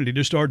opportunity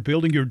to start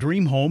building your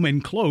dream home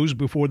and close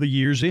before the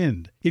year's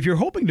end. If you're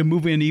hoping to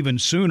move in even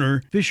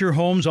sooner, Fisher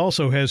Homes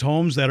also has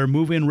homes that are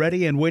move-in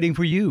ready and waiting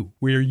for you,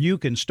 where you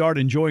can start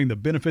enjoying the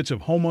benefits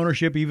of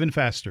homeownership even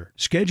faster.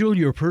 Schedule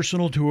your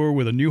personal tour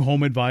with a new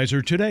home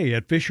advisor today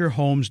at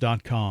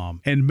FisherHomes.com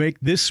and make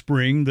this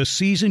spring the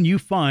season you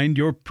find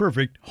your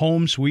perfect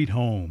home sweet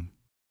home.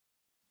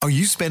 Are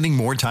you spending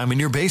more time in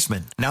your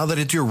basement now that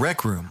it's your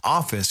rec room,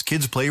 office,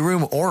 kids'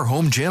 playroom, or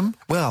home gym?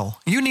 Well,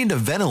 you need to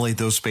ventilate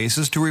those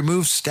spaces to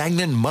remove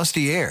stagnant,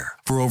 musty air.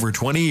 For over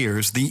 20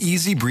 years, the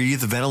Easy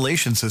Breathe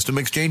ventilation system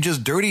exchanges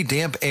dirty,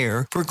 damp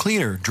air for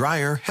cleaner,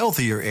 drier,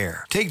 healthier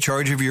air. Take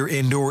charge of your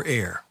indoor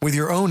air with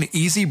your own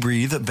Easy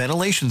Breathe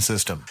ventilation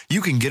system.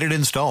 You can get it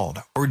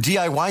installed, or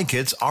DIY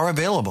kits are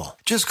available.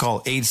 Just call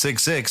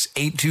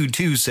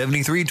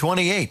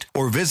 866-822-7328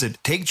 or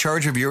visit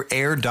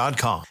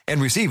takechargeofyourair.com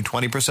and receive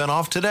 20%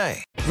 off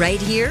today.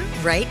 Right here,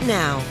 right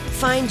now.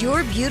 Find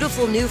your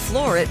beautiful new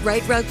floor at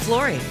Right Rug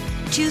Flooring.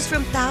 Choose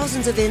from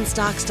thousands of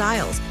in-stock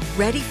styles,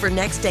 ready for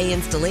next day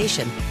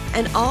installation,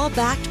 and all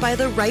backed by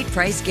the right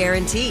price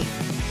guarantee.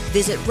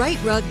 Visit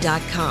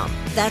rightrug.com.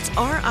 That's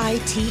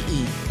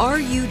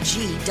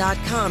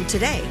RITERUG.com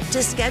today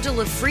to schedule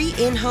a free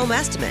in-home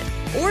estimate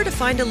or to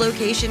find a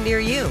location near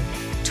you.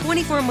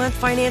 24-month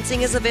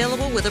financing is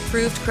available with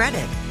approved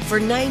credit. For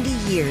 90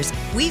 years,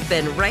 we've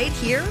been right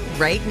here,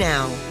 right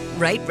now.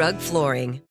 Right Rug Flooring.